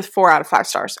stick with 4 out of 5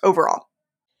 stars overall.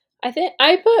 I think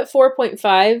I put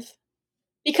 4.5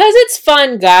 because it's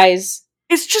fun, guys.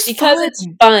 It's just because fun. It's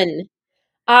fun.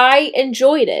 I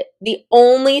enjoyed it. The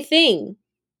only thing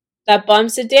that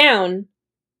bumps it down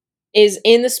is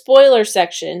in the spoiler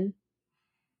section,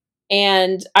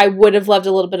 and I would have loved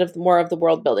a little bit more of the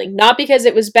world building. Not because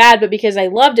it was bad, but because I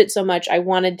loved it so much, I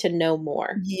wanted to know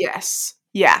more. Yes.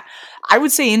 Yeah. I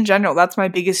would say in general, that's my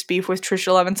biggest beef with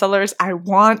Tricia Levenseller is I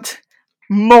want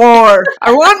more.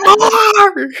 I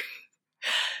want more!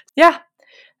 Yeah.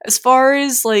 As far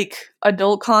as, like,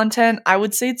 adult content, I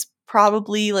would say it's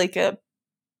probably, like, a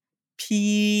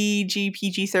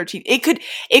PG-13.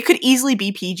 It could easily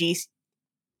be PG,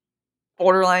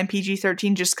 borderline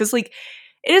PG-13, just because, like,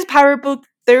 it is pirate book,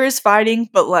 there is fighting,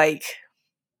 but, like,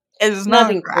 it's not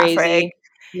Nothing graphic. crazy.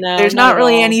 No, There's not not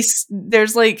really all. any,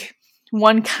 there's, like,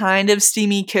 one kind of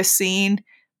steamy kiss scene,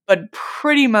 but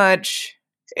pretty much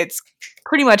it's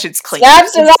clean.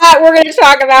 Snaps to that, we're gonna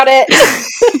talk about it.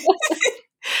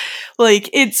 Like,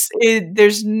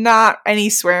 there's not any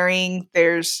swearing,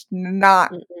 there's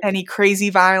not any crazy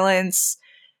violence,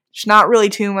 there's not really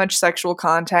too much sexual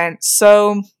content,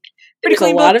 so pretty There's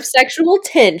clean a lot book. of sexual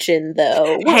tension,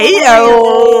 though.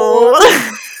 Hey-o!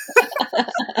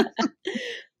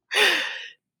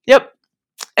 Yep.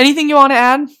 Anything you want to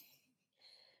add?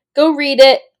 Go read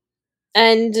it,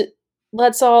 and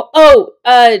let's all...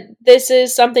 this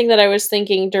is something that I was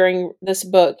thinking during this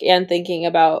book and thinking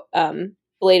about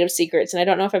Blade of Secrets, and I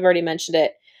don't know if I've already mentioned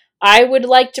it. I would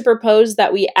like to propose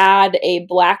that we add a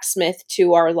blacksmith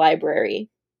to our library.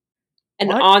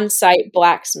 An on-site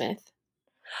blacksmith.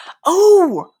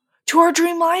 Oh! To our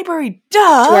dream library!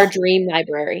 Duh! To our dream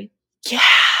library. Yeah!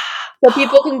 So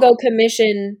people can go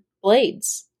commission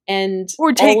blades and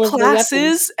or take all of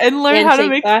classes and learn how to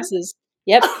make classes.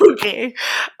 Yep. Okay.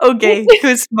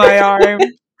 Twist my arm.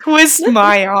 Twist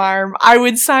my arm. I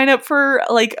would sign up for,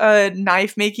 like, a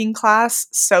knife making class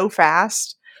so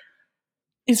fast.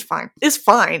 It's fine.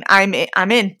 I'm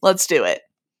in. Let's do it.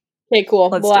 Okay,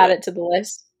 cool. We'll add it to the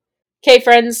list. Okay,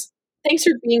 friends. Thanks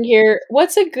for being here.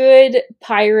 What's a good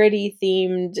piratey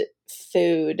themed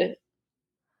food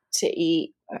to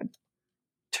eat?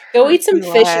 Go eat some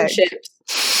fish and chips.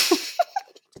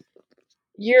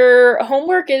 Your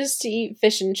homework is to eat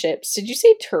fish and chips. Did you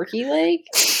say turkey leg?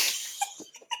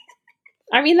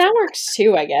 I mean, that works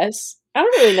too, I guess. I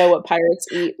don't really know what pirates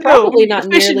eat. Probably not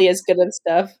nearly as good of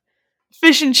stuff.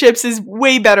 Fish and chips is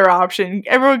way better option.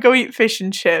 Everyone go eat fish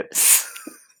and chips.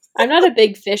 I'm not a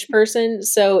big fish person,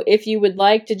 so if you would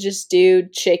like to just do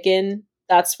chicken,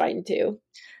 that's fine too.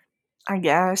 I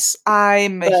guess.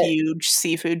 I'm a huge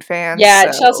seafood fan.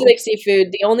 Yeah, so. Chelsea likes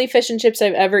seafood. The only fish and chips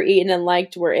I've ever eaten and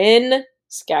liked were in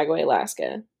Skagway,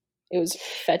 Alaska. It was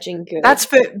fetching good. That's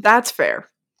fair.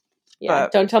 Yeah,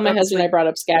 don't tell my husband I brought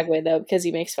up Skagway, though, because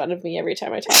he makes fun of me every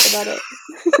time I talk about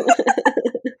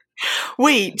it.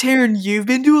 Wait, Taryn, you've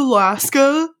been to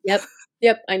Alaska? Yep,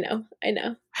 I know.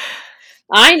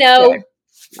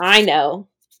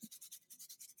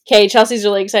 Okay, Chelsea's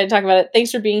really excited to talk about it.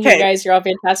 Thanks for being here, guys. You're all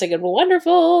fantastic and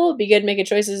wonderful. Be good, make good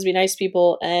choices, be nice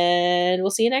people, and we'll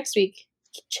see you next week.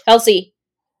 Chelsea,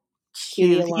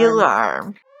 cue the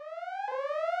alarm.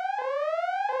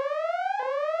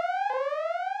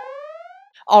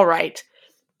 All right.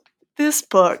 This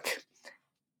book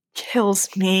kills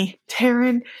me,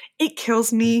 Taryn. It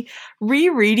kills me.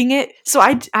 Rereading it. So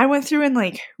I went through and,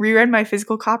 like, reread my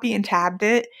physical copy and tabbed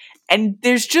it, and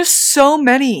there's just so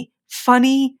many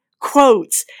funny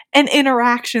quotes and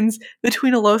interactions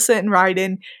between Alosa and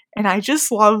Raiden, and I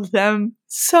just love them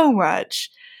so much.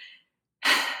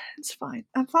 It's fine.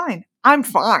 I'm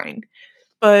fine.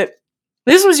 But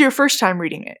this was your first time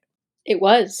reading it. It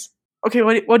was. Okay,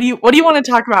 what do you want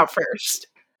to talk about first?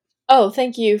 Oh,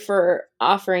 thank you for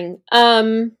offering.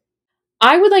 I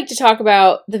would like to talk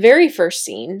about the very first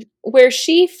scene where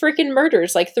she freaking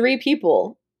murders like 3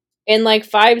 people in like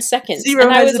 5 seconds. Zero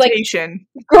and hesitation. I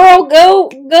was like, girl,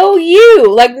 go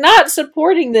you! Like, not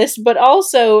supporting this, but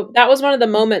also that was one of the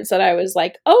moments that I was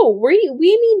like, oh, we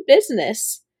mean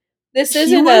business. This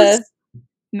isn't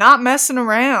not messing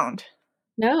around.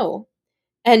 No.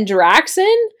 And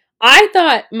Draxen? I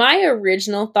thought, my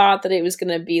original thought that it was going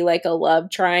to be like a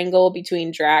love triangle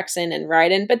between Draxen and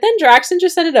Raiden, but then Draxen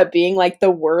just ended up being like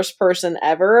the worst person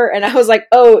ever, and I was like,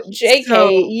 oh,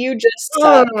 JK, you just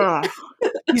suck.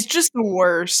 He's just the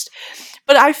worst.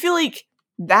 But I feel like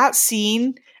that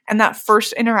scene and that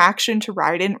first interaction to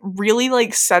Raiden really,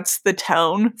 like, sets the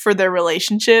tone for their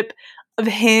relationship of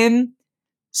him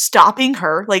stopping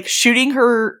her, like, shooting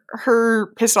her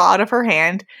pistol out of her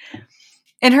hand,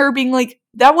 and her being like,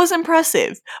 that was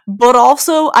impressive, but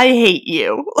also I hate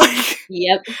you. Like,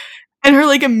 yep. And her,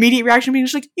 like, immediate reaction being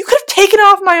just like, you could have taken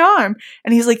off my arm.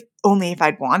 And he's like, only if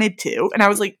I'd wanted to. And I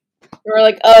was like, we're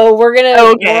like, oh, we're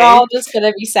all just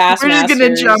gonna be sass masters. We're just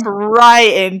gonna jump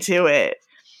right into it.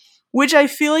 Which I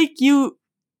feel like Trisha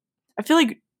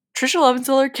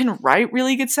Levenseller can write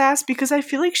really good sass, because I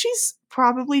feel like she's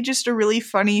probably just a really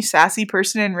funny, sassy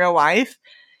person in real life.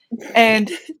 And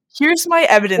here's my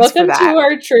evidence for that. Welcome to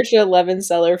our Trisha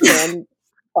Levenseller fan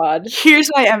pod. Here's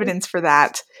my evidence for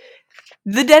that.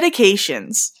 The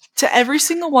dedications to every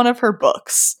single one of her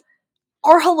books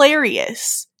are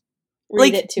hilarious.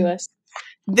 Read it to us.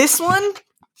 This one,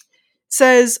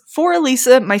 says, "For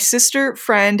Elisa, my sister,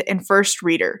 friend, and first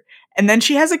reader." And then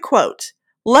she has a quote.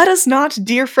 "Let us not,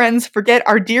 dear friends, forget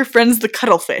our dear friends the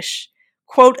cuttlefish."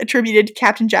 Quote attributed to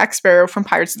Captain Jack Sparrow from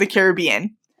Pirates of the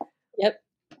Caribbean. Yep.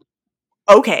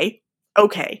 Okay.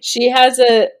 She has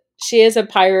a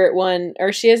pirate one,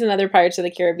 or she has another Pirates of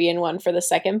the Caribbean one for the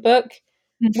second book,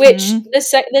 which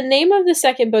the name of the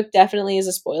second book definitely is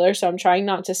a spoiler, so I'm trying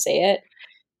not to say it.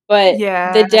 But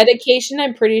the dedication,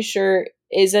 I'm pretty sure,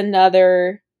 is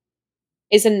another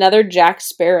Jack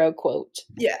Sparrow quote.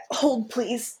 Yeah, hold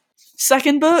please.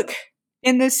 Second book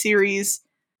in this series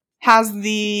has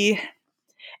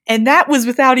and that was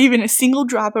without even a single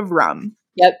drop of rum.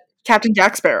 Yep. Captain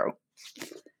Jack Sparrow.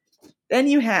 Then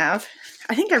you have,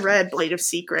 I think I read Blade of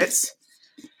Secrets.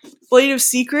 Blade of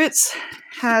Secrets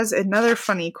has another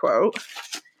funny quote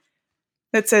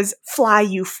that says, "Fly,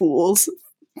 you fools,"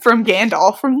 from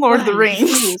Gandalf from Lord of the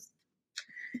Rings.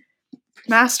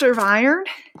 Master of Iron,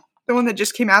 the one that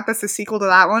just came out, that's the sequel to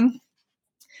that one.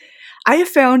 "I have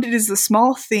found it is the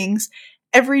small things,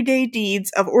 everyday deeds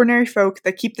of ordinary folk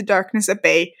that keep the darkness at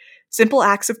bay, simple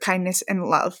acts of kindness and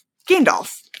love."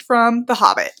 Gandalf from The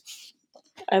Hobbit.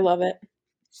 I love it.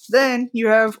 Then you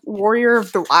have Warrior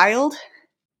of the Wild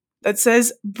that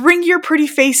says, "Bring your pretty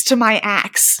face to my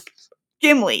axe."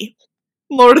 Gimli,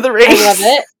 Lord of the Rings.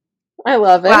 I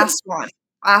love it. Last one.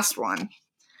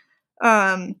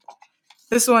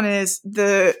 This one is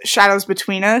The Shadows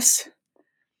Between Us.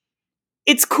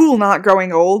 "It's cool not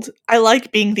growing old. I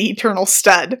like being the eternal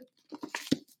stud."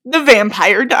 The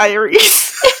Vampire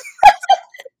Diaries.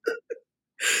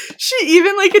 She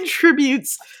even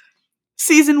attributes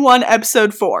season 1,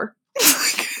 episode 4.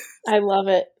 I love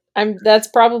it. That's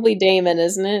probably Damon,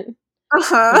 isn't it? I'm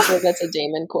sure that's a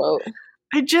Damon quote.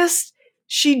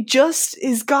 She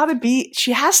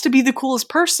has to be the coolest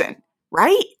person,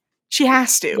 right? She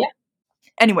has to. Yeah.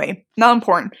 Anyway, not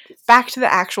important. Back to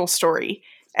the actual story,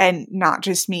 and not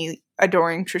just me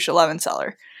adoring Trisha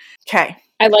Levenseller. Okay.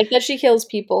 I like that she kills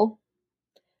people.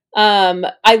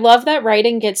 I love that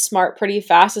Raiden gets smart pretty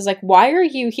fast. Is like, "Why are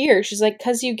you here?" She's like,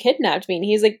 "'Cause you kidnapped me." And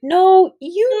he's like, "No,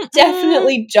 you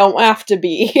definitely don't have to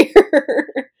be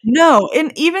here." No,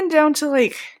 and even down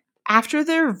to after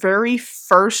their very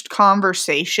first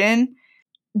conversation,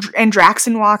 and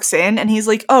Draxon walks in and he's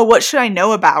like, "Oh, what should I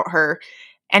know about her?"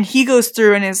 And he goes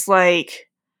through and is like,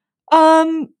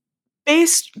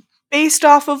 based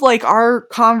off of our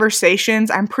conversations,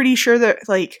 I'm pretty sure that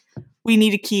we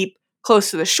need to keep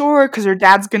close to the shore because her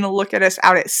dad's gonna look at us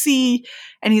out at sea.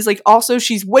 And he's like, also,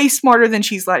 she's way smarter than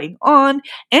she's letting on,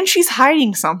 and she's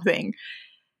hiding something.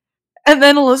 And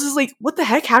then Alyssa's like, "What the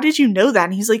heck? How did you know that?"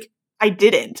 And he's like, "I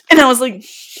didn't." And I was like,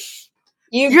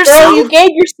 you gave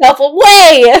yourself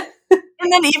away.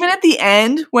 And then even at the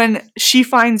end, when she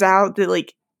finds out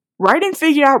that Raiden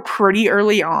figured out pretty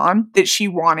early on that she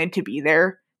wanted to be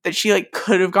there, that she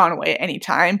could have gone away at any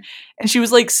time, and she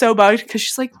was so bugged because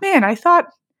she's like, "Man, I thought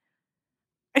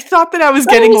that I was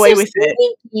getting away with it."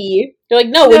 You're like,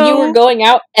 no, when you were going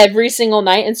out every single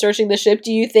night and searching the ship,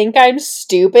 do you think I'm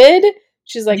stupid?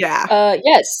 She's like, yeah.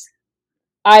 Yes.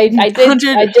 I did.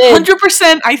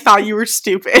 100% I thought you were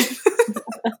stupid.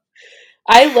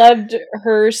 I loved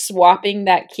her swapping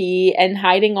that key and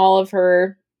hiding all of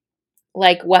her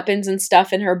weapons and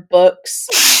stuff in her books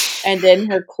and in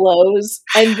her clothes,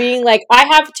 and being like, "I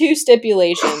have 2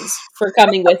 stipulations for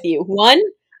coming with you. 1,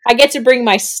 I get to bring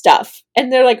my stuff."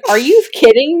 And they're like, "Are you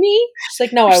kidding me?" She's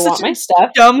like, "No, I want my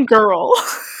stuff." Dumb girl.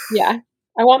 Yeah.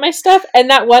 "I want my stuff." And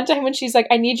that one time when she's like,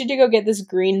 "I need you to go get this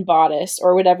green bodice,"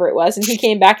 or whatever it was, and he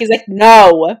came back, he's like,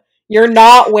 "No, you're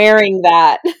not wearing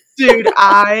that." Dude,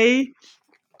 I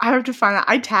have to find out.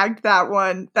 I tagged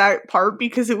that part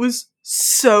because it was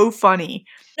so funny.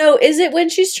 No, is it when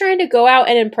she's trying to go out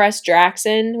and impress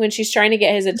Draxon, when she's trying to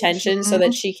get his attention so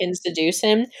that she can seduce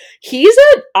him?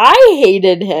 I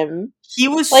hated him. He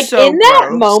was so in that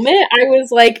moment, I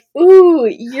was like, "Ooh,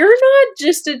 you're not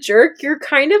just a jerk, you're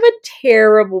kind of a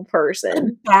terrible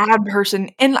person." A bad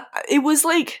person. And it was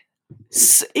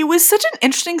it was such an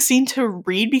interesting scene to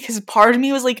read because part of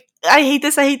me was like, "I hate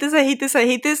this, I hate this, I hate this, I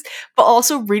hate this." But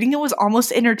also reading it was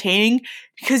almost entertaining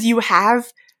because you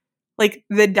have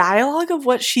the dialogue of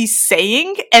what she's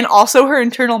saying and also her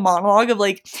internal monologue of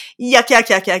yuck, yuck,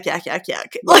 yuck, yuck, yuck, yuck,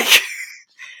 yuck.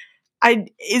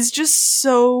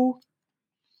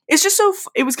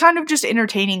 It was kind of just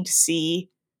entertaining to see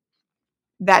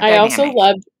that dynamic. I also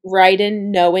loved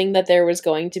Raiden knowing that there was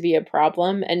going to be a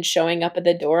problem and showing up at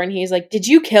the door, and he's like, "Did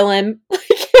you kill him?"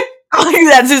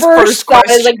 That's his first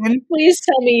question. Like, "Please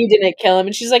tell me you didn't kill him."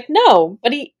 And she's like, "No,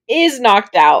 but he is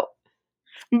knocked out.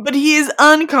 But he is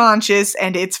unconscious,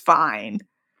 and it's fine."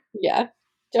 Yeah.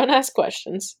 Don't ask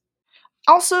questions.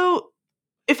 Also,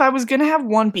 if I was gonna have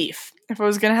one beef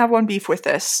with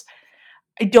this,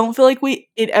 I don't feel like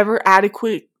it ever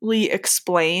adequately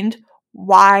explained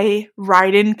why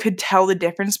Raiden could tell the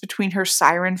difference between her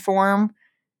siren form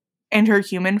and her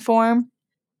human form.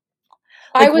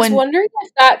 I Like was when wondering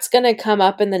if that's going to come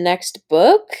up in the next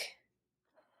book.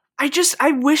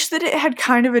 I wish that it had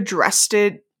kind of addressed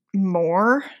it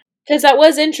more. Because that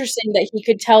was interesting that he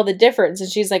could tell the difference. And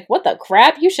she's like, what the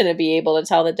crap? You shouldn't be able to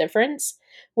tell the difference.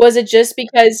 Was it just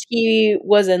because he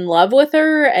was in love with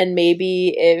her? And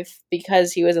maybe if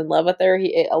because he was in love with her,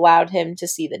 it allowed him to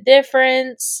see the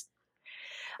difference?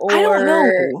 I don't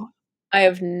know. Or I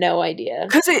have no idea.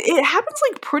 Because it happens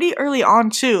like pretty early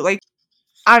on too. Like,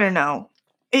 I don't know.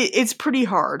 It's pretty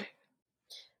hard.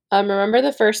 Remember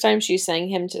the first time she sang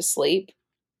him to sleep?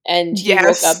 And he woke up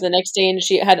Yes. the next day and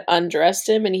she had undressed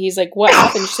him and he's like, what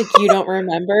happened? She's like, you don't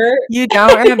remember? You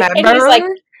don't remember? And he's like,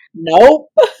 nope.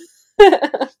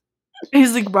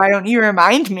 He's like, why don't you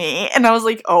remind me? And I was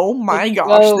like, oh my Like, gosh,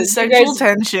 whoa, the sexual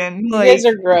tension. you guys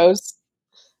are gross.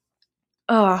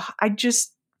 I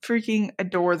just freaking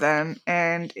adore them,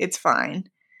 and it's fine.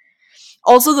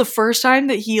 Also, the first time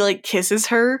that he like kisses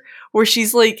her, where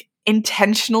she's like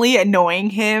intentionally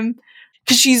annoying him,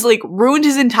 because she's like ruined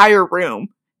his entire room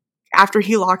after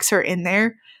he locks her in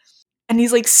there, and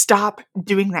he's like, stop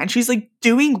doing that. And she's like,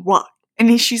 doing what? And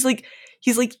he's like,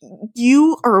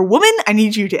 you are a woman. I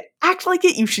need you to act like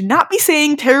it. You should not be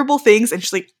saying terrible things. And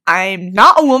she's like, I'm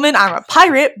not a woman. I'm a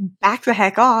pirate. Back the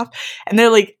heck off. And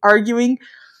they're like arguing.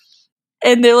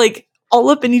 And they're like all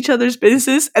up in each other's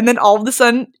business. And then all of a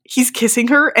sudden, he's kissing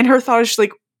her. And her thought is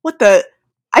like, what the?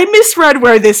 I misread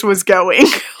where this was going.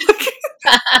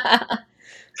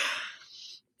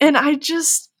 And I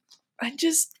just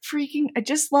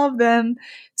love them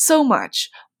so much.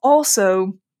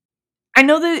 Also, I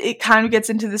know that it kind of gets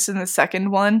into this in the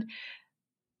second one,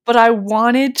 but I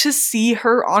wanted to see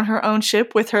her on her own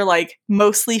ship with her like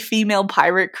mostly female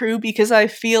pirate crew because I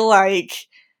feel like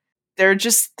they're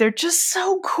just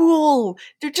so cool.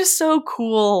 They're just so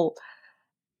cool.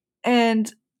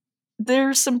 And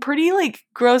there's some pretty like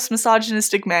gross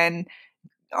misogynistic men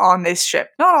on this ship.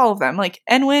 Not all of them. Like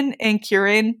Enwin and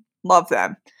Kieran, love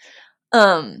them.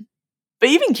 But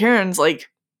even Kieran's like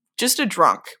just a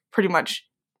drunk, pretty much.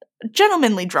 A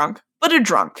gentlemanly drunk, but a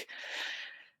drunk.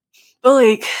 But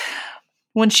like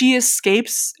when she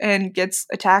escapes and gets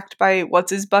attacked by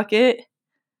what's his bucket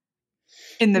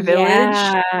in the village.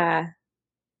 Yeah.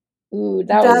 Ooh,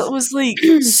 that was like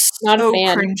not a so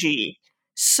fan. cringy.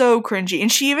 So cringy.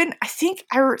 And she even I think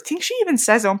she even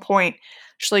says on point,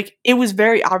 she's like, it was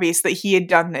very obvious that he had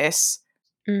done this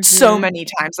so many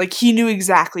times. Like he knew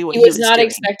exactly what he was not doing.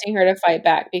 Expecting her to fight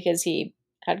back because he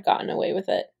had gotten away with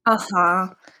it.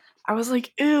 I was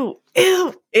like, ew,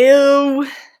 ew, ew.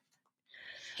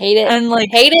 Hate it. And like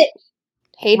hate it.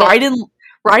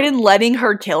 Raiden letting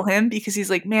her kill him because he's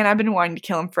like, man, I've been wanting to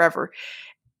kill him forever.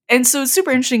 And so it's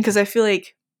super interesting because I feel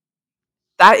like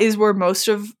that is where most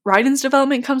of Raiden's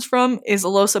development comes from, is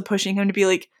Alosa pushing him to be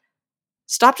like,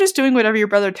 stop just doing whatever your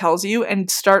brother tells you and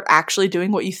start actually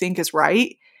doing what you think is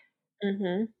right.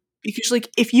 Mm-hmm. Because like,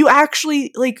 if you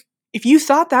actually, like, if you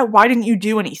thought that, why didn't you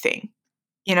do anything?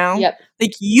 You know? Yep.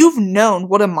 Like, you've known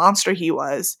what a monster he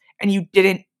was, and you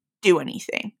didn't do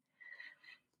anything.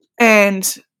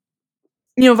 And,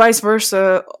 you know, vice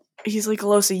versa, he's like,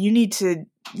 Alosa, you need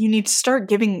to start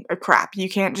giving a crap. You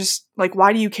can't just, like,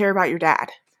 why do you care about your dad?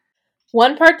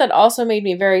 One part that also made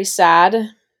me very sad,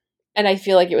 and I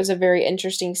feel like it was a very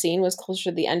interesting scene, was closer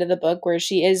to the end of the book where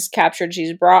she is captured,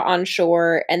 she's brought on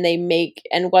shore, and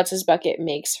What's His Bucket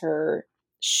makes her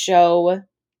show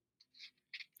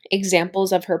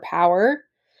examples of her power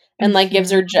and like gives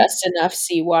her just enough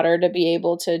seawater to be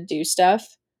able to do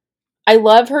stuff. I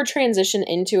love her transition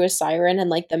into a siren and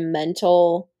like the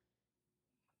mental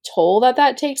toll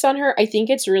that takes on her. I think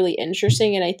it's really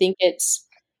interesting, and I think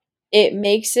it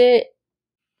makes it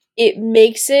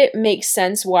make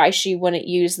sense why she wouldn't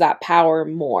use that power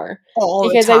more. All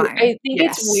because the time. I think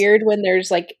it's weird when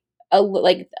there's like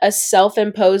a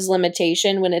self-imposed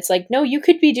limitation when it's like, no, you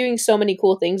could be doing so many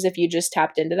cool things if you just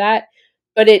tapped into that.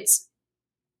 But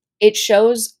it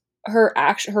shows her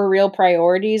real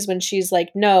priorities when she's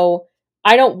like, no,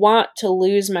 I don't want to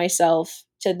lose myself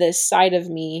to this side of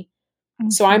me.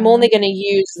 So I'm only going to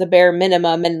use the bare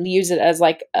minimum and use it as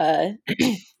like a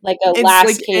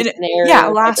last case scenario. Yeah,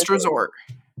 last resort.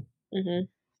 Mm-hmm.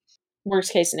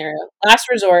 Worst case scenario. Last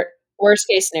resort, worst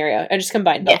case scenario. I just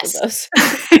combined both of those.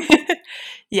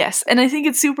 Yes, and I think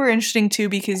it's super interesting too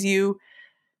because you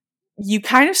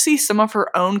kind of see some of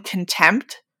her own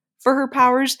contempt for her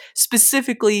powers,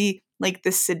 specifically like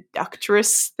the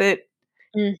seductress that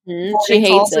She Morgan hates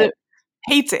calls it.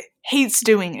 it, hates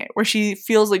doing it, where she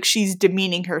feels like she's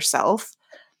demeaning herself.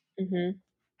 Mm-hmm.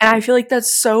 And I feel like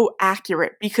that's so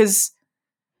accurate because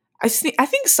I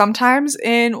think sometimes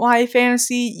in YA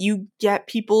fantasy you get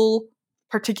people,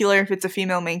 particularly if it's a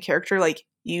female main character, like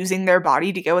using their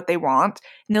body to get what they want,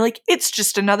 and they're like, it's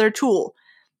just another tool.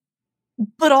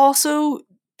 But also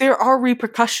there are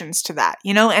repercussions to that,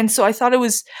 you know? And so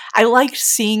I liked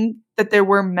seeing that there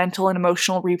were mental and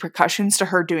emotional repercussions to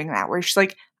her doing that, where she's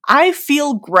like, I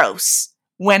feel gross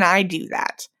when I do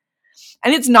that.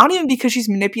 And it's not even because she's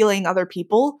manipulating other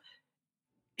people.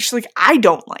 She's like, I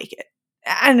don't like it.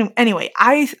 And anyway,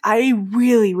 I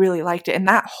really, really liked it. And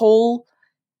that whole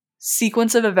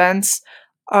sequence of events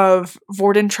of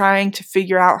Vorden trying to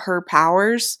figure out her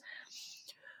powers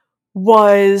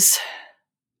was,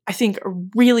 I think, a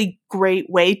really great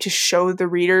way to show the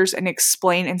readers and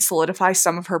explain and solidify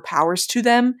some of her powers to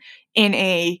them in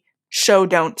a show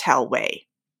don't tell way.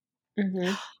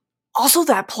 Mm-hmm. Also,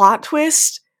 that plot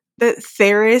twist that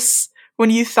Theris, when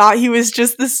you thought he was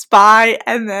just the spy,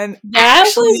 and then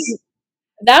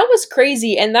That was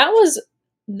crazy, and that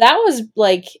was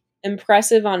like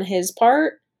impressive on his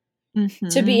part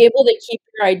to be able to keep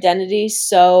your identity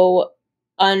so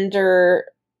under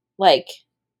like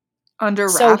under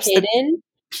so wraps that hidden.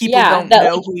 people Yeah, don't that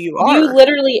know like who you you are.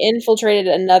 literally infiltrated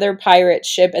another pirate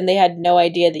ship and they had no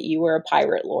idea that you were a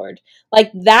pirate lord.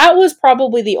 Like that was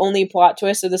probably the only plot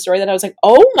twist of the story that I was like,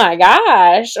 "Oh my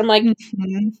gosh." I'm like,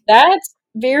 that's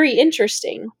very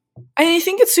interesting. And I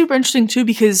think it's super interesting too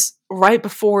because right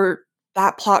before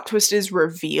that plot twist is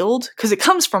revealed, because it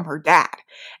comes from her dad,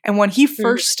 and when he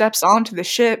first steps onto the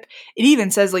ship, it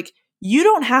even says like, you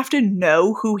don't have to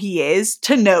know who he is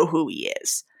to know who he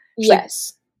is.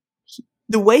 Yes. Like,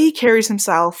 the way he carries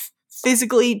himself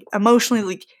physically, emotionally,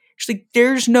 like, she's like,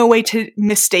 there's no way to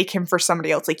mistake him for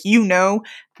somebody else. Like, you know,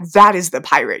 that is the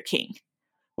Pirate King.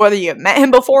 Whether you've met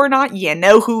him before or not, you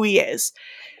know who he is.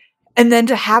 And then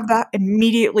to have that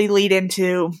immediately lead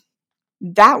into,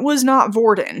 that was not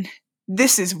Vorden.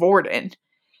 This is Vorden.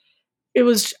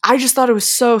 I just thought it was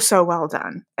so, so well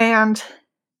done. And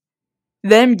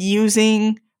them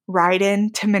using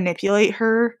Raiden to manipulate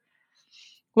her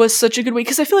was such a good way,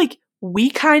 because I feel like we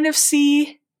kind of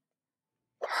see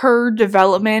her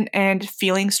development and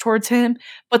feelings towards him,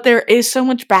 but there is so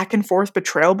much back and forth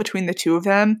betrayal between the two of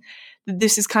them that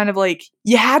this is kind of like,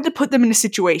 you had to put them in a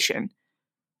situation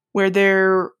where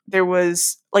there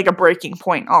was like a breaking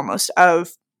point almost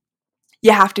of,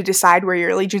 you have to decide where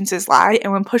your allegiances lie.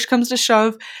 And when push comes to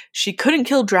shove, she couldn't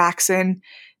kill Draxon.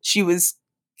 She was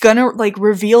gonna like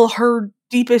reveal her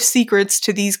deepest secrets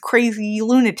to these crazy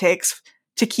lunatics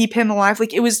to keep him alive.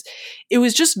 Like it was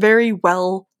just very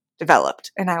well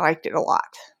developed, and I liked it a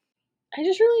lot. I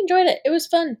just really enjoyed it. It was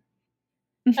fun.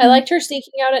 I liked her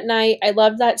sneaking out at night. I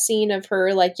loved that scene of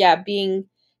her being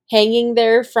hanging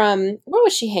there from, where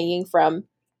was she hanging from?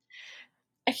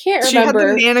 I can't remember. She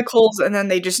had the manacles and then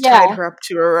they just tied her up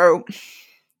to a rope.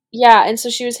 Yeah, and so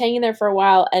she was hanging there for a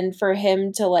while, and for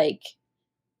him to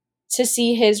to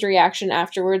see his reaction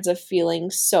afterwards of feeling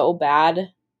so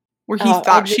bad. Where he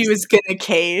thought she was gonna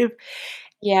cave.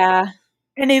 Yeah.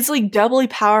 And it's like doubly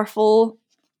powerful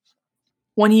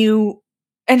when you,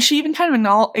 and she even kind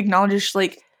of acknowledges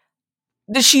like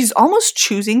that she's almost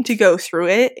choosing to go through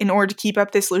it in order to keep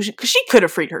up this illusion, because she could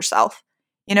have freed herself,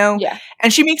 you know? Yeah.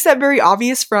 And she makes that very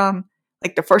obvious from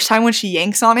like the first time when she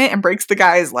yanks on it and breaks the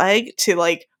guy's leg to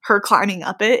like her climbing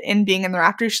up it and being in the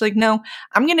rafters. She's like, no,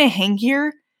 I'm gonna hang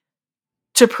here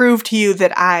to prove to you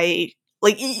that I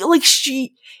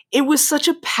it was such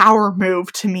a power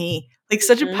move to me. Like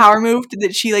such a power move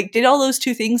that she like did all those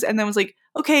two things and then was like,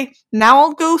 okay, now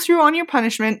I'll go through on your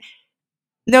punishment.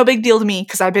 No big deal to me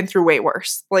because I've been through way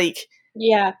worse. Like,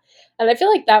 yeah. And I feel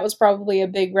like that was probably a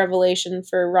big revelation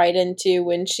for Raiden too,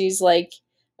 when she's like,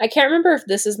 I can't remember if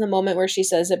this is the moment where she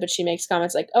says it, but she makes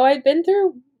comments like, oh, I've been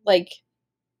through,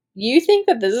 you think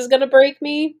that this is gonna break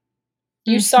me?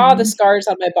 You saw the scars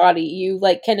on my body. You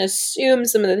can assume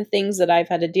some of the things that I've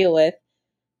had to deal with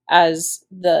as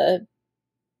the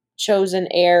chosen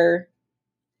heir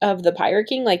of the Pirate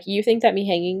King. Like, you think that me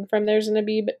hanging from there is gonna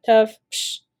be a bit tough?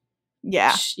 Psh,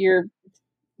 yeah. psh,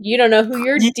 you don't know who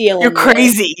you're dealing with. You're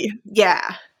crazy.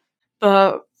 Yeah.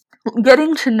 But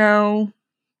getting to know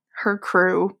her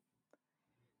crew,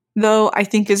 though, I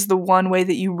think is the one way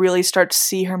that you really start to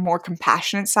see her more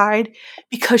compassionate side,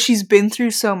 because she's been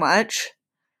through so much.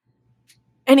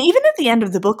 And even at the end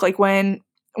of the book, like when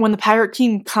the Pirate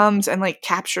King comes and like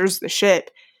captures the ship,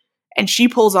 and she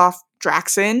pulls off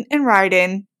Draxon and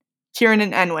Raiden, Kieran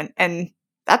and Enwin, and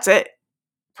that's it.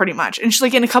 pretty much. And she's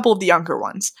like in a couple of the younger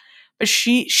ones. But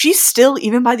she's still,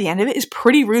 even by the end of it, is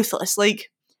pretty ruthless. Like,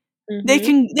 they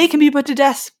can be put to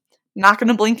death. Not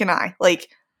gonna blink an eye. Like,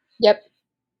 yep.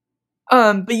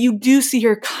 But you do see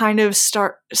her kind of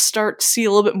start to see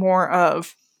a little bit more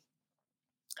of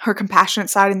her compassionate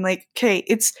side, and like, okay,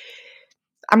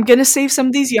 I'm gonna save some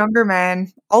of these younger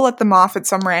men. I'll let them off at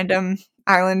some random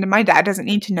island, and my dad doesn't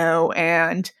need to know.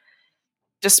 And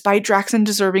despite Draxon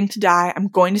deserving to die, I'm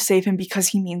going to save him because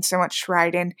he means so much to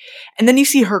Raiden. And then you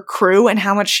see her crew and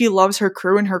how much she loves her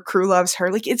crew, and her crew loves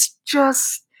her. Like, it's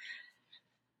just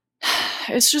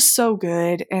so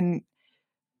good. And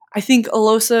I think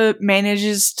Alosa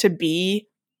manages to be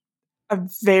a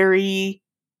very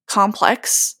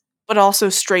complex but also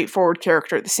straightforward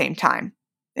character at the same time,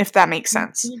 if that makes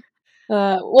sense.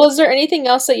 Well, is there anything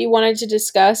else that you wanted to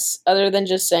discuss other than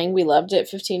just saying we loved it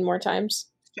 15 more times?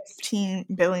 15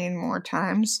 billion more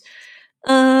times.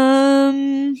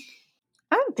 I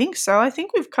don't think so. I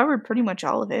think we've covered pretty much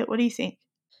all of it. What do you think?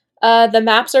 The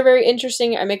maps are very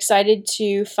interesting. I'm excited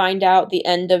to find out the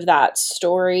end of that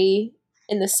story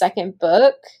in the second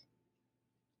book.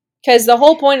 Because the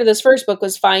whole point of this first book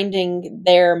was finding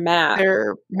their map.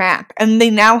 And they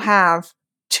now have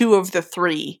 2 of the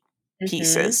 3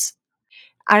 pieces.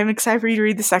 I'm excited for you to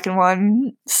read the second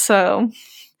one. So,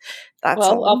 that's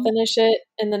all. I'll finish it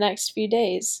in the next few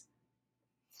days.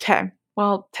 Okay.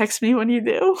 Well, text me when you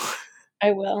do.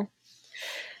 I will.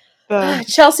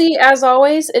 Chelsea, as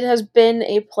always, it has been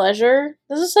a pleasure.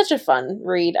 This is such a fun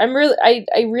read. I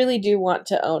really do want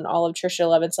to own all of Tricia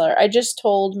Levenseller. I just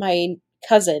told my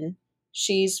cousin,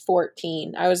 she's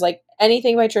 14. I was like,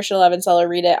 anything by Tricia Levenseller,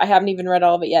 read it. I haven't even read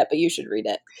all of it yet, but you should read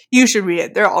it. You should read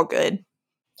it. They're all good.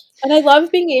 And I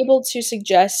love being able to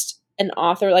suggest an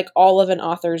author, like all of an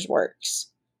author's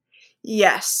works.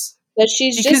 Yes. That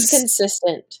she's just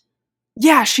consistent.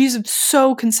 Yeah, she's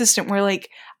so consistent where, like,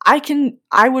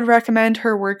 I would recommend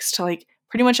her works to, like,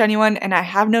 pretty much anyone, and I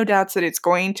have no doubts that it's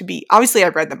going to be, obviously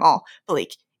I've read them all, but,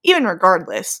 like, even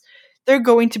regardless, they're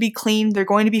going to be clean, they're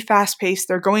going to be fast-paced,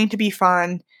 they're going to be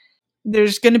fun,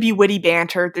 there's going to be witty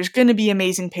banter, there's going to be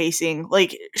amazing pacing.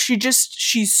 Like,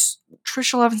 Tricia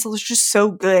Levenseller is just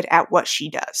so good at what she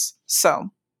does.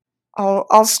 So,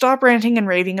 I'll stop ranting and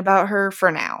raving about her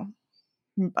for now.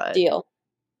 But deal.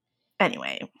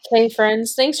 Anyway. Okay,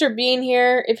 friends, thanks for being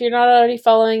here. If you're not already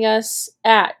following us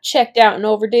at Checked Out and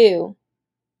Overdue,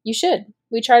 you should.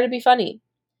 We try to be funny.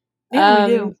 Yeah,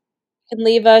 we do. You can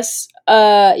leave us,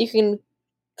 you can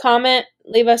comment,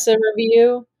 leave us a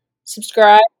review,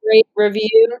 subscribe, rate,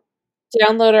 review,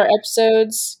 download our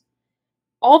episodes,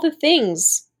 all the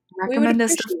things. Recommend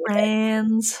us to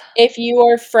friends. If you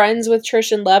are friends with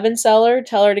Tricia Levenseller,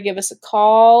 tell her to give us a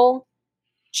call.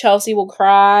 Chelsea will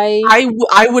cry. I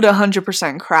would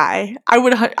 100% cry.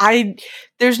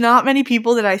 There's not many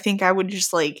people that I think I would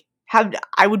just, like,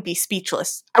 I would be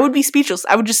speechless. I would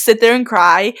just sit there and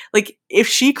cry. Like, if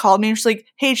she called me and she's like,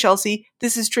 hey, Chelsea,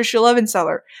 this is Tricia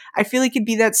Levenseller. I feel like it'd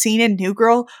be that scene in New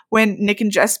Girl when Nick and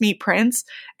Jess meet Prince,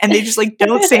 and they just, like,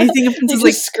 don't say anything, and Prince is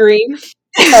like, scream.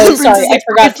 Oh, sorry, I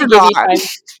forgot to give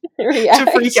you time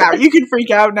to freak out. You can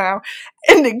freak out now.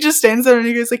 And Nick just stands there and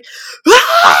he goes like,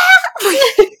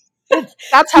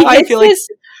 that's how I feel like.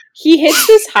 He hits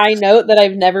this high note that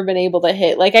I've never been able to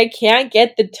hit. Like, I can't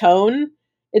get the tone.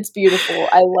 It's beautiful.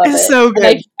 I love it. It's so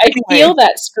good. I feel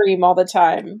that scream all the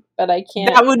time, but I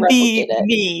can't. That would be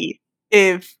me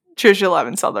if Tricia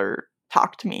Levenseller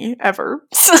talked to me ever.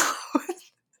 So.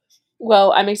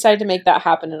 Well, I'm excited to make that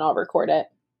happen, and I'll record it.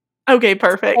 Okay,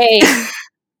 perfect. Hey,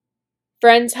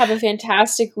 friends, have a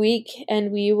fantastic week,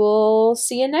 and we will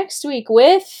see you next week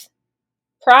with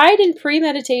Pride and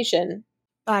Premeditation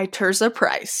by Tirzah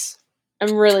Price.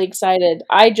 I'm really excited.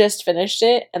 I just finished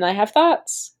it, and I have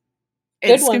thoughts.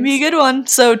 It's going to be a good one,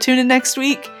 so tune in next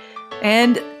week.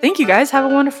 And thank you guys. Have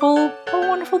a wonderful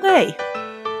day.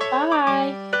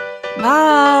 Bye.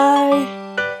 Bye.